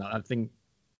pedestals, and I think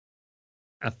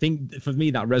for me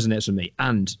that resonates with me.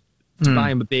 And to buy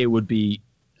him a beer would be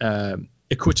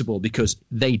equitable because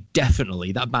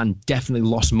that band definitely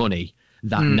lost money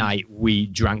that night we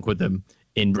drank with them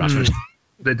in Bradford.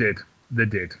 They did. They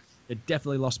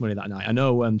definitely lost money that night. I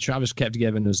know Travis kept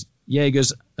giving us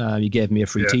Jaegers. He gave me a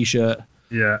free T-shirt.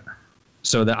 Yeah.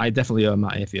 So that I definitely owe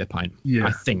Matt Heafy a pint. Yeah.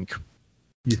 I think.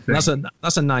 You think?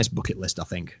 That's a nice bucket list, I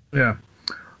think. Yeah.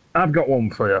 I've got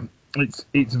one for you.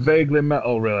 It's vaguely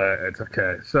metal related.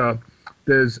 Okay, so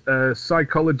there's a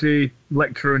psychology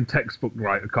lecturer and textbook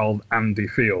writer called Andy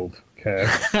Field. Okay,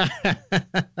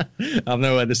 I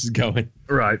know where this is going.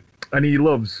 Right, and he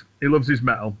loves his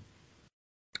metal.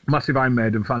 Massive Iron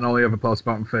Maiden fan. All he ever posts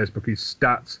about on Facebook is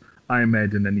stats, Iron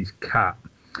Maiden, and his cat.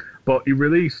 But he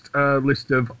released a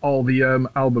list of all the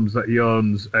albums that he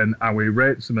owns and how he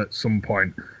rates them at some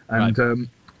point, and. Right.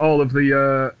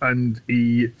 And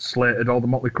he slated all the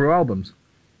Motley Crue albums,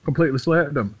 completely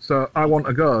slated them. So I want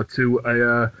to go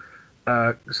to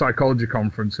a psychology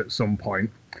conference at some point,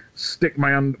 stick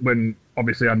my hand, when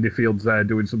obviously Andy Field's there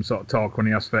doing some sort of talk when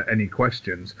he asks for any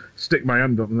questions, stick my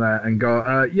hand up there and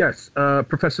go, yes,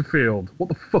 Professor Field, what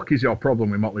the fuck is your problem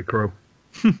with Motley Crue?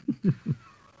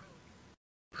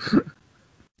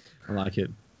 I like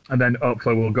it. And then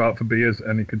hopefully we'll go out for beers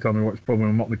and he can tell me what his problem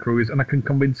with Motley Crue is, and I can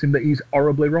convince him that he's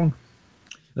horribly wrong.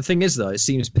 The thing is, though, it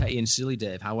seems petty and silly,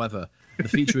 Dave. However, the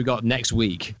feature we got next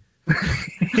week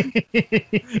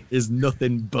is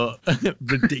nothing but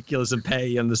ridiculous and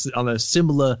petty on a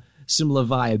similar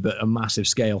vibe but a massive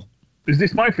scale. Is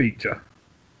this my feature?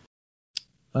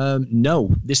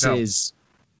 No, this is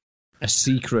a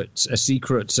secret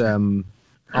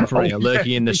operator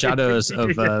lurking in the shadows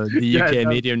of the UK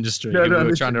media industry. No, we were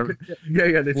this, trying to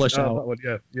this, flush out. that one,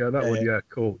 that one,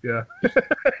 cool, yeah.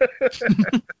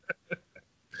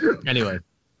 Anyway,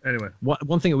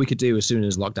 one thing that we could do as soon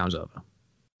as lockdown's over.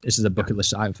 This is a bucket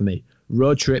list item for me.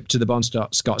 Road trip to the Bon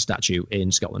Scott statue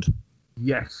in Scotland.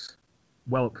 Yes.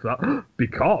 Well up for that.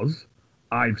 Because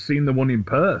I've seen the one in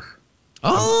Perth.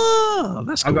 Oh,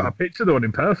 that's cool. I've got a picture of the one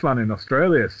in Perth, man, in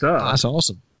Australia. So that's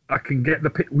awesome. I can get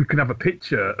we can have a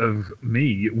picture of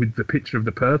me with the picture of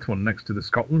the Perth one next to the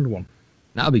Scotland one.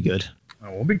 That'll be good.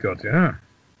 That will be good, yeah.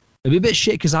 It'll be a bit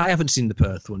shit because I haven't seen the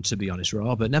Perth one, to be honest,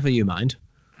 Raw, but never you mind.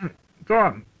 It's all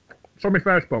right. It's on my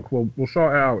Facebook. We'll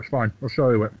sort it out. It's fine. I'll show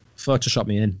you it. Photoshop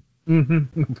me in.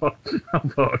 Mm-hmm. I'll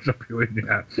Photoshop you in,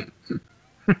 yeah.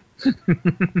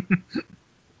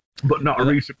 But not a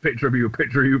recent picture of you, a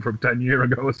picture of you from 10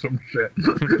 years ago or some shit.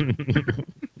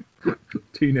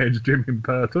 Teenage Jim in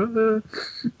Perth.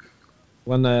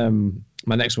 When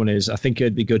my next one is, I think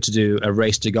it'd be good to do a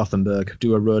race to Gothenburg,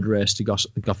 do a road race to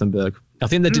Gothenburg. I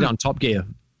think they did it on Top Gear.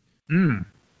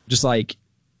 Just like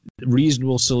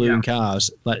reasonable saloon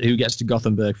cars, like who gets to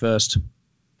Gothenburg first.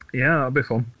 Yeah, that'll be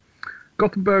fun.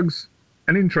 Gothenburg's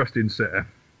an interesting city.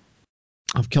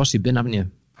 Of course you've been, haven't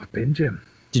you? I've been, Jim.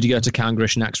 Did you go to Count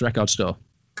Grishnack's record store?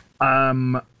 I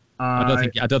don't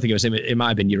think it was him. It might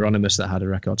have been Euronymous that had a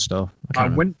record store. I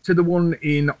went to the one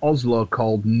in Oslo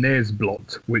called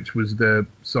Nesblot, which was the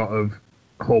sort of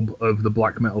hub of the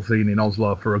black metal scene in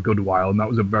Oslo for a good while, and that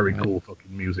was a very cool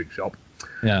fucking music shop.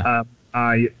 Yeah.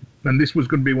 And this was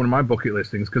going to be one of my bucket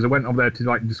list things because I went over there to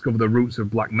like discover the roots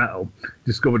of black metal,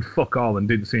 discovered fuck all, and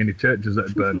didn't see any churches that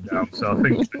had burned down. So I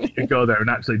think you could go there and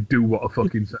actually do what I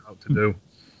fucking set out to do.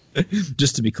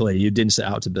 Just to be clear, you didn't set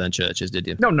out to burn churches, did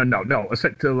you? No. I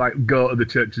set to like go to the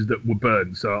churches that were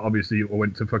burned. So obviously I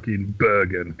went to fucking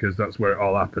Bergen because that's where it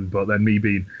all happened. But then me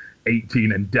being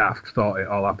 18 and daft thought it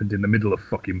all happened in the middle of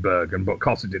fucking Bergen. But of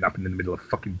course it didn't happen in the middle of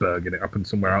fucking Bergen. It happened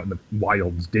somewhere out in the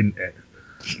wilds, didn't it?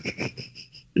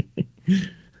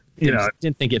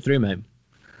 Didn't think it through, mate.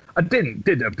 I didn't,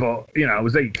 did I? But I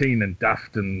was 18 and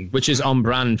daft, and which is on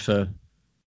brand for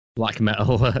black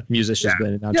metal musicians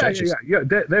burning down churches. Yeah.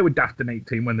 They were daft and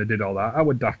 18 when they did all that. I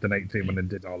was daft and 18 when they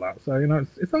did all that. So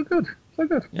it's all good. It's all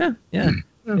good.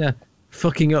 Yeah.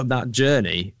 Fucking up that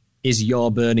journey is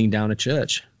your burning down a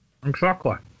church.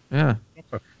 Exactly. Yeah.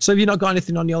 So have you not got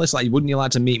anything on your list? Like, wouldn't you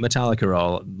like to meet Metallica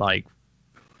or like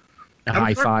a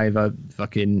high five a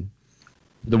fucking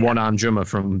the one-armed drummer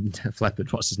from Def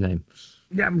Leppard? What's his name?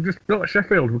 Yeah, I'm just built at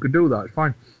Sheffield. We could do that. It's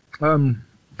fine.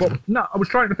 But no, I was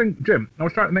trying to think, Jim. I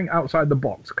was trying to think outside the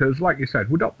box because, like you said,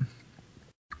 we don't.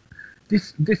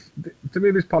 This to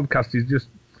me, this podcast is just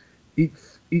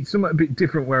it's something a bit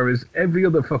different. Whereas every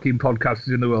other fucking podcast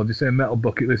in the world, you say metal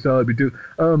bucket list,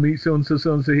 meet so and so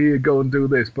here, go and do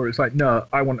this. But it's like, no,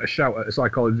 I want to shout at a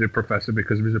psychology professor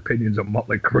because of his opinions on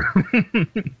Motley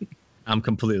Crue. I'm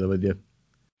completely with you.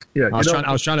 Yeah,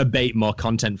 I was trying to bait more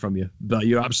content from you, but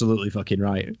you're absolutely fucking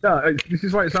right. No, this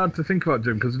is why it's hard to think about,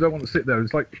 Jim, because I don't want to sit there.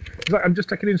 It's like I'm just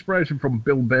taking inspiration from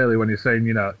Bill Bailey when he's saying,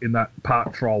 in that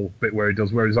Part Troll bit where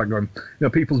he's like going,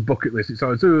 people's bucket list. It's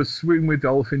always, swim with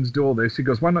dolphins, do all this. He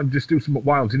goes, why not just do something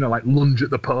wild, like lunge at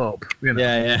the Pope?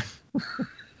 Yeah.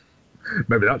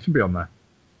 Maybe that should be on there.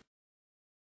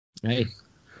 Hey,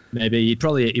 maybe he'd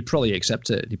probably accept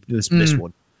it. This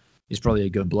one. He's probably a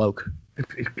good bloke.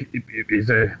 He's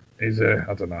a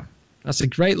I don't know. That's a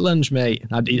great lunge, mate.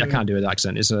 I can't do his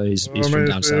accent. He's from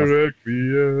down south.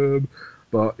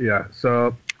 But yeah,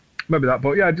 so maybe that.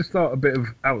 But yeah, I just thought a bit of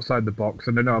outside the box,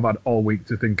 and I know I've had all week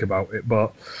to think about it,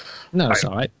 but no, it's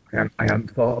all right. I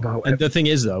hadn't thought about it. And the thing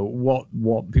is, though,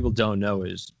 what people don't know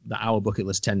is that our bucket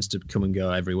list tends to come and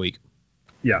go every week.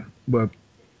 Yeah, well.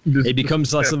 It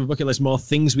becomes less of a bucket list, more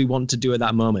things we want to do at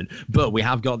that moment. But we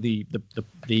have got the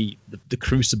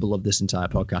crucible of this entire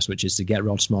podcast, which is to get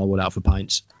Rod Smallwood out for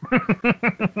pints.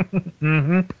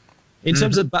 Mm-hmm. In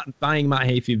terms of buying Matt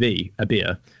Heafy a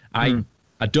beer, I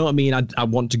don't mean I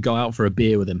want to go out for a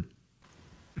beer with him,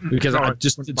 because I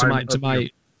just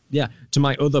to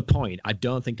my other point, I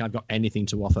don't think I've got anything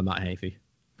to offer Matt Heafy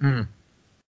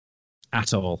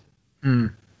at all.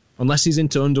 Unless he's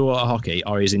into underwater hockey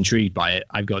or he's intrigued by it,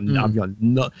 there's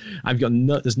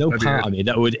no part of me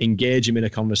that would engage him in a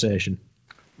conversation.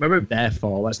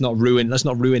 Therefore, let's not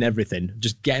ruin everything.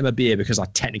 Just get him a beer because I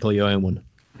technically own one.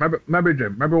 Maybe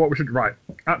Jim. Remember what we should write?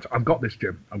 Actually, I've got this,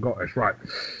 Jim. I've got this. Right.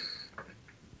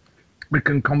 We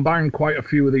can combine quite a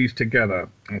few of these together.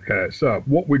 Okay. So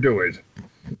what we do is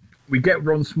we get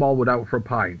Ron Smallwood out for a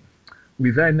pint.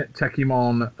 We then take him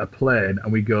on a plane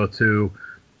and we go to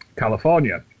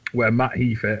California, where Matt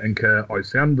Heafy and Kurt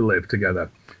Oysander live together.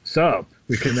 So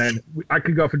We can then. I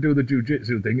can go off and do the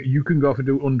jiu-jitsu thing. You can go off and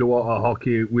do underwater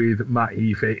hockey with Matt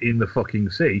Heath in the fucking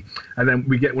sea, and then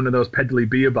we get one of those pedally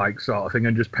beer bikes sort of thing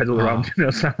and just pedal around,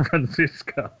 San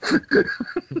Francisco,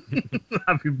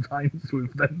 having pints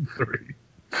with them three.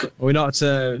 Are we not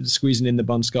squeezing in the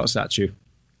Bon Scott statue?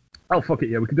 Oh fuck it,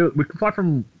 yeah, we can do it. We can fly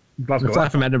from Glasgow. We'll fly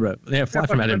from Edinburgh. Yeah, fly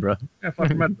from Edinburgh. Yeah, fly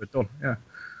from Edinburgh. Done. Yeah.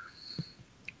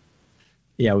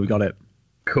 Yeah, we got it.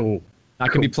 Cool.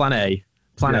 That can be Plan A.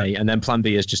 Plan A, and then Plan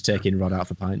B is just taking Rod out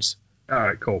for pints. All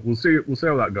right, cool. We'll see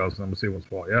how that goes, and then we'll see what's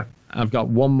what. Yeah. I've got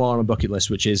one more on my bucket list,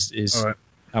 which is all right.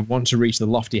 I want to reach the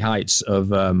lofty heights of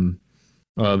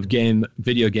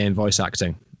video game voice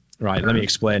acting. Right. Let me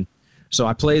explain. So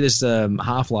I play this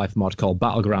Half-Life mod called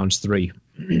Battlegrounds 3.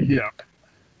 Yeah.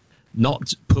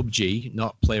 Not PUBG,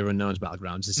 not PlayerUnknown's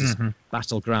Battlegrounds. This is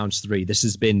Battlegrounds 3. This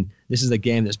is a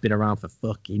game that's been around for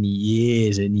fucking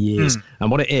years and years.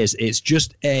 And what it is, it's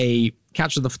just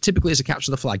typically it's a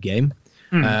capture the flag game.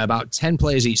 About 10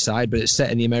 players each side, but it's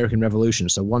set in the American Revolution.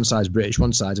 So one side's British,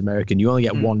 one side's American. You only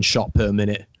get one shot per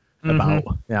minute.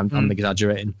 I'm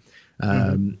exaggerating.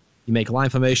 You make line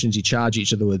formations, you charge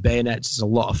each other with bayonets. It's a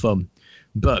lot of fun.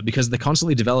 But because they're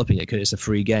constantly developing it, because it's a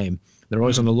free game, they're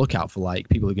always on the lookout for like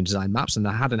people who can design maps, and they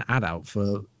had an ad out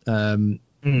for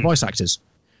voice actors.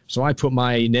 So I put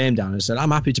my name down and said,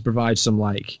 I'm happy to provide some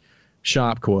like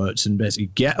sharp quotes and basically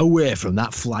get away from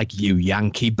that flag, you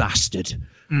Yankee bastard,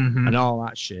 and all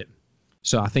that shit.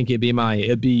 So I think that'd be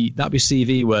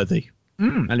CV worthy,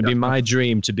 and it'd be my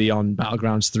dream to be on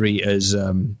Battlegrounds 3 as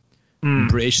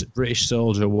British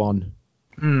Soldier 1.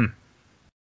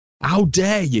 How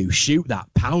dare you shoot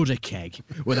that powder keg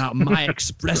without my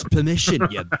express permission,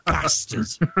 you bastard!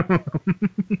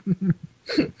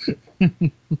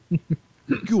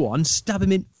 Go on, stab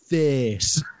him in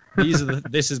face.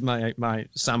 This is my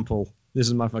sample. This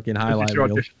is my fucking highlight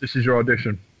reel. This is your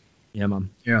audition. Yeah,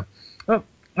 man. Yeah. Well,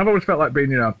 I've always felt like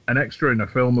being, an extra in a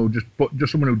film or just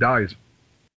someone who dies.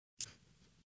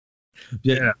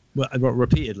 Yeah. Well,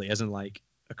 repeatedly, as in like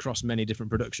across many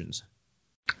different productions.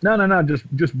 No,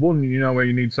 just one, where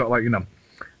you need sort of like,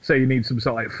 say you need some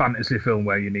sort of like fantasy film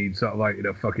where you need sort of like,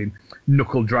 fucking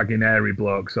knuckle dragging airy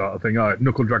bloke sort of thing. All right,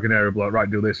 knuckle dragging airy bloke, right,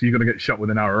 do this. You're going to get shot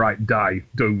within an hour, right, die,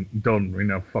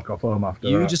 done, fuck off home after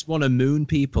that. You just want to moon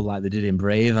people like they did in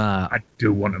Braveheart. I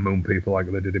do want to moon people like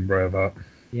they did in Braveheart.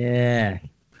 Yeah,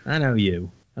 I know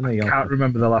you. I can't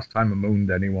remember the last time I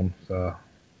mooned anyone, so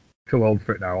too old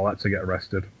for it now. I'll have to get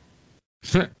arrested.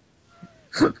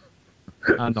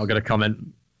 I'm not going to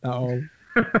comment at all.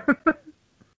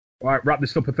 Right, wrap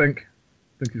this up, I think.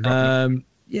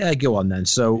 Yeah, go on then.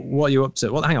 So, what are you up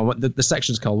to? Well, hang on. The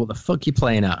section's called "What the fuck you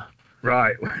playing at?"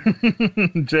 Right,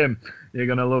 Jim, you're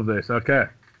gonna love this. Okay.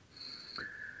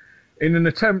 In an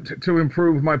attempt to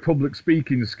improve my public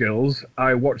speaking skills,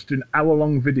 I watched an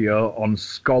hour-long video on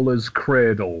scholars'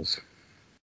 cradles.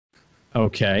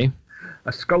 Okay.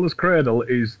 A scholar's cradle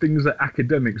is things that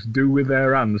academics do with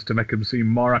their hands to make them seem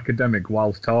more academic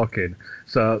whilst talking.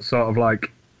 So, sort of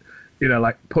like,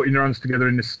 like putting your hands together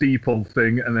in a steeple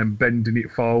thing and then bending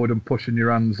it forward and pushing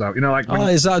your hands out.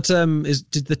 Is that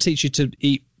did they teach you to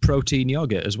eat protein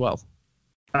yogurt as well?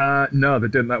 No, they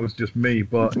didn't. That was just me.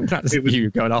 But it was you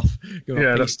going off.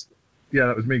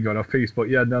 That was me going off piece. But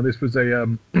yeah, no, this was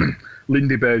a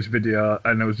Lindy Beige video,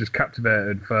 and I was just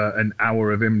captivated for an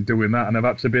hour of him doing that. And I've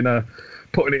actually been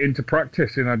putting it into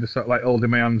practice. Just sort of like holding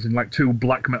my hands in like two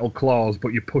black metal claws, but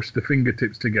you push the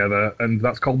fingertips together, and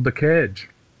that's called the cage.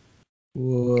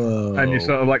 Whoa. And you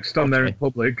sort of like stand there in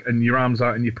public, and your arms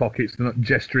out in your pockets, and not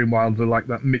gesturing wildly like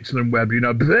that Michelin Webb,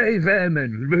 brave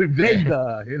airman,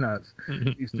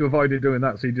 It's to avoid doing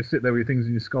that, so you just sit there with your things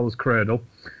in your scholar's cradle,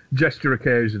 gesture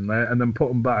occasionally, and then put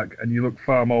them back, and you look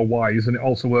far more wise. And it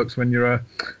also works when you're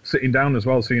sitting down as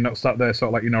well, so you're not sat there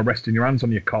sort of like, resting your hands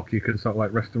on your cock. You can sort of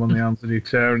like rest them on the arms of your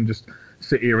chair and just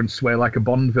sit here and sway like a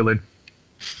Bond villain.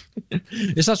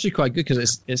 It's actually quite good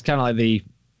because it's kind of like the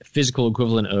physical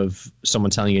equivalent of someone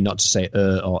telling you not to say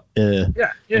or in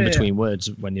between words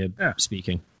when you're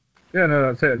speaking. Yeah, no,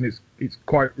 that's it, and it's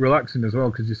quite relaxing as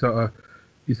well because you sort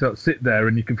of sit there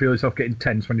and you can feel yourself getting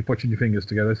tense when you're putting your fingers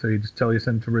together. So you just tell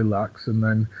yourself to relax, and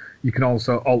then you can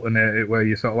also alternate it where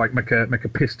you sort of like make a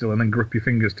pistol and then grip your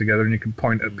fingers together, and you can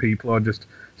point at people or just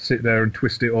sit there and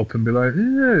twist it up and be like,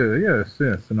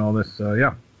 yes, and all this. So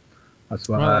yeah, that's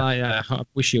what. Well, I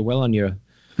wish you well on your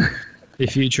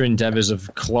future endeavours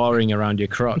of clawing around your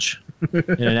crotch in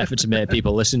an effort to make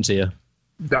people listen to you.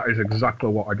 That is exactly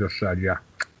what I just said, yeah.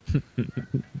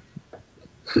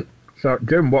 So,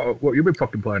 Jim, what you been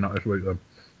fucking playing at this week,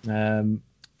 then?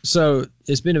 So,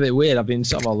 it's been a bit weird. I've been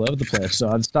sort of all over the place. So,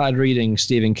 I've started reading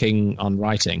Stephen King on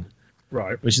writing.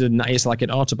 Right. which is it's like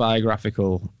an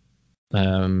autobiographical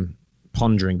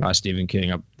pondering by Stephen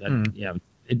King. Yeah,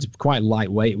 it's quite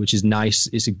lightweight, which is nice.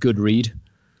 It's a good read.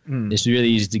 It's really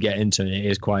easy to get into, and it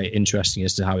is quite interesting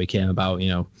as to how he came about,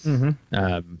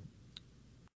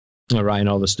 writing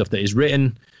all the stuff that he's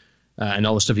written and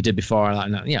all the stuff he did before.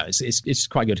 And yeah, it's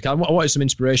quite good. I wanted some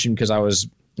inspiration because I was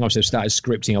obviously started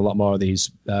scripting a lot more of these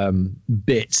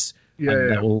bits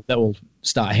that will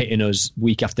start hitting us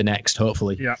week after next,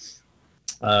 hopefully. Yeah.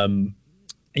 And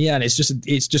it's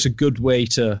just a good way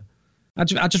to. I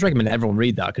just recommend everyone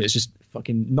read that because it's just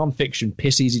fucking non-fiction,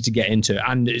 piss easy to get into,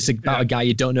 and it's about a guy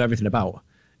you don't know everything about.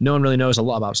 No one really knows a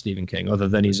lot about Stephen King other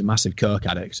than he's a massive coke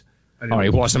addict. He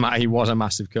was a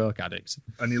massive coke addict.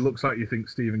 And he looks like you think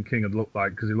Stephen King would look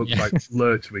like, because he looks like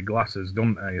Lurch with glasses,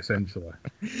 doesn't he, essentially?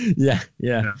 Yeah.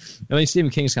 I mean,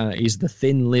 Stephen King's he's the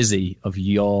Thin Lizzy of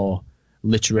your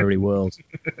literary world.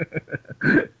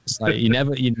 It's like you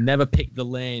never pick the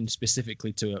lane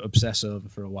specifically to obsess over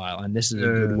for a while, and this is a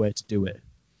good way to do it.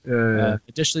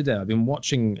 Additionally, I've been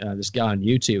watching this guy on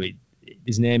YouTube.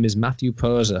 His name is Matthew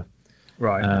Poser,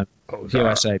 right?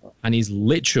 USA, and he's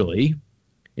literally,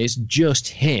 it's just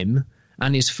him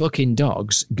and his fucking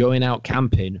dogs going out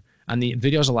camping, and the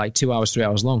videos are like 2 hours, 3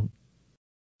 hours long.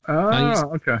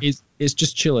 Okay. It's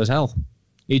just chill as hell.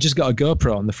 He just got a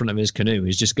GoPro on the front of his canoe.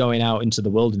 He's just going out into the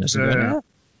wilderness and going,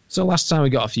 So last time we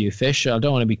got a few fish. I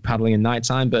don't want to be paddling in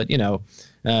nighttime, but,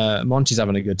 Monty's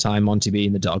having a good time, Monty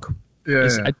being the dog.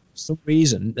 For some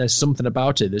reason, there's something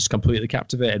about it that's completely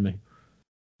captivated me.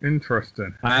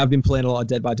 Interesting. I have been playing a lot of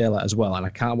Dead by Daylight as well, and I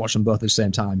can't watch them both at the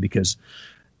same time because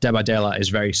Dead by Daylight is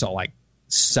very sort of like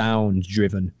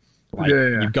sound-driven.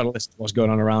 You've got to listen to what's going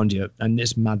on around you, and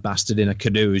this mad bastard in a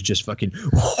canoe is just fucking...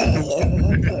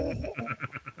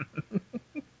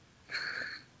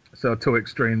 So two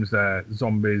extremes there,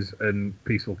 zombies and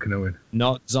peaceful canoeing.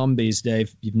 Not zombies,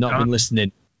 Dave. You've not been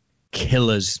listening.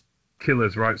 Killers.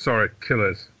 Killers, right. Sorry,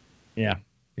 killers. Yeah.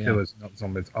 Killers, not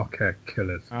zombies. Okay,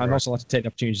 killers. I'd also like to take the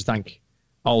opportunity to thank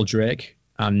Aldrake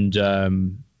and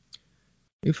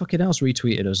who fucking else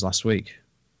retweeted us last week?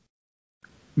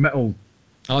 Metal.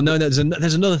 Oh, no, there's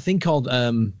another thing called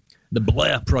the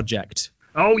Blair Project.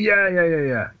 Oh, yeah.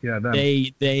 Them.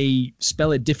 They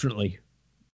spell it differently.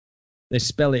 They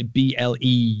spell it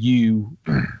BLEURGH.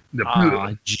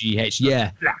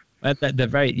 Yeah. They're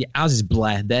very, as is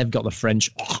Blair, they've got the French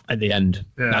at the end.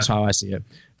 Yeah. That's how I see it.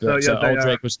 But, so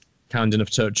Aldrake was kind enough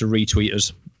to retweet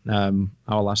us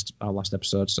our last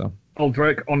episode. So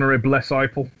Aldrake, honorary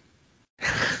Blessipal.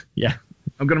 Yeah.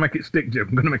 I'm going to make it stick, Jim.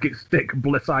 I'm going to make it stick.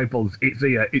 Blessipals. It's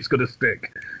here. It's going to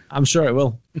stick. I'm sure it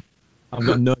will. I've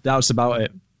got no doubts about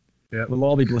it. Yeah. We'll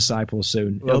all be Blessipals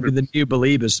soon. It'll be the new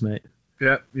believers, mate.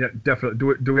 Yeah,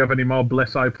 definitely. Do we have any more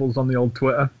Blessipals on the old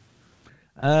Twitter?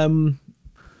 None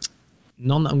that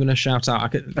I'm going to shout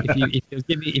out.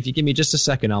 If you give me just a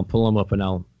second, I'll pull them up and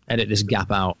I'll edit this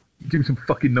gap out. Give me some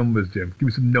fucking numbers, Jim. Give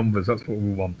me some numbers. That's what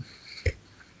we want.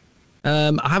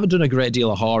 I haven't done a great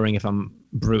deal of whoring, if I'm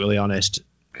brutally honest.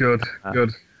 Good.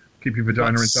 Keep your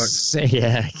vagina intact.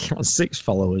 Yeah, got 6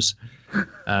 followers.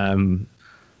 A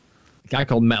guy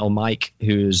called Metal Mike,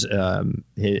 who's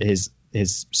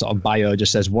his sort of bio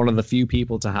just says one of the few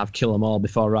people to have Kill 'Em All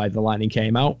before Ride the Lightning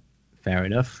came out. Fair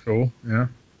enough. Cool. Yeah.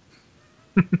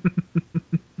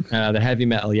 The Heavy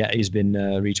Metal Yeti's been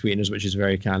retweeting us, which is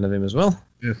very kind of him as well.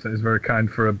 Yes, that is very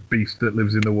kind for a beast that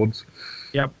lives in the woods.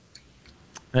 Yep.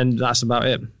 And that's about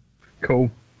it. Cool.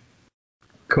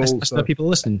 That's no people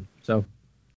listening, so.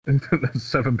 There's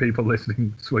 7 people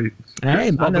listening. Sweet.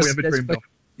 Hey, man, More than we ever dreamed of.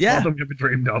 Yeah. More than we ever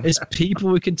dreamed of. It's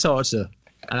people we can talk to,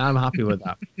 and I'm happy with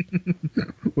that.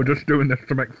 We're just doing this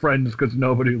to make friends because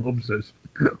nobody loves us.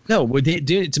 No, we're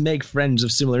doing it to make friends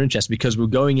of similar interests because we're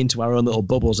going into our own little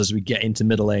bubbles as we get into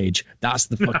middle age. That's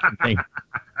the fucking thing.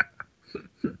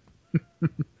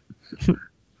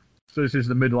 So this is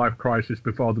the midlife crisis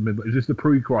before the midlife. Is this the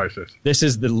pre-crisis? This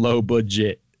is the low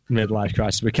budget midlife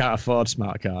crisis. We can't afford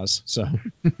smart cars, so.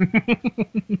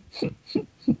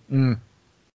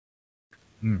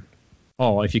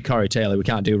 Oh, if you're Corey Taylor, we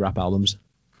can't do rap albums.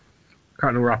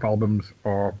 Can't do rap albums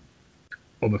or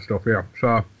other stuff, yeah.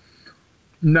 So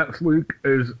next week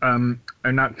is an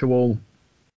actual.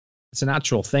 It's an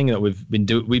actual thing that we've been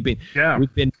doing. We've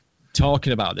been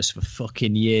talking about this for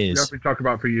fucking years. Yeah, we've been talking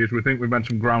about it for years. We think we've had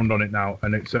some ground on it now,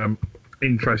 and it's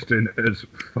interesting as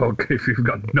fuck if you've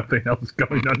got nothing else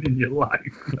going on in your life.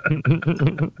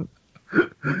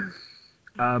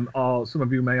 Or some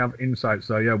of you may have insights.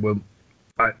 So yeah, we'll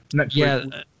next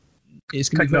week. It's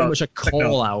going to be very much a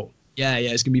call out. Yeah,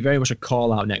 it's going to be very much a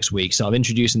call out next week. So I'm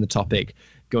introducing the topic,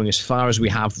 going as far as we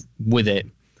have with it.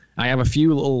 I have a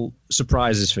few little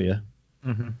surprises for you.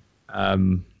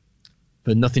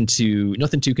 But nothing too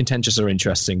contentious or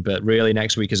interesting. But really,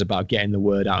 next week is about getting the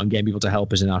word out and getting people to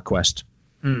help us in our quest.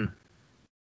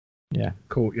 Yeah.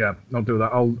 Cool. Yeah, I'll do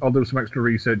that. I'll do some extra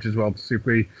research as well to see if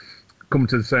we come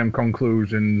to the same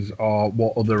conclusions or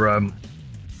what other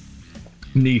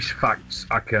niche facts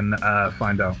I can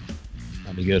find out.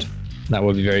 That'd be good. That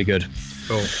would be very good.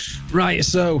 Cool. Right,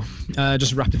 so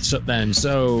just wrap this up then.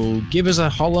 So give us a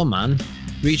holler, man.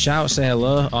 Reach out, say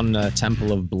hello on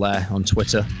Temple of Blair on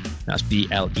Twitter. That's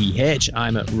BLEH.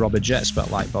 I'm at Robert Jet,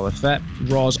 spelled like Boba Fett.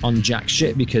 Raw's on jack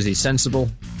shit because he's sensible.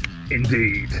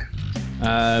 Indeed.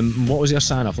 What was your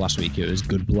sign off last week? It was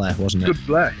Good Blair, wasn't it? Good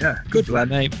Blair, yeah. Good Blair,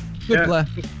 mate. Good Blair.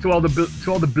 To all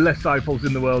the Blair disciples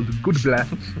in the world, good Blair.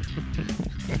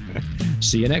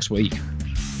 See you next week.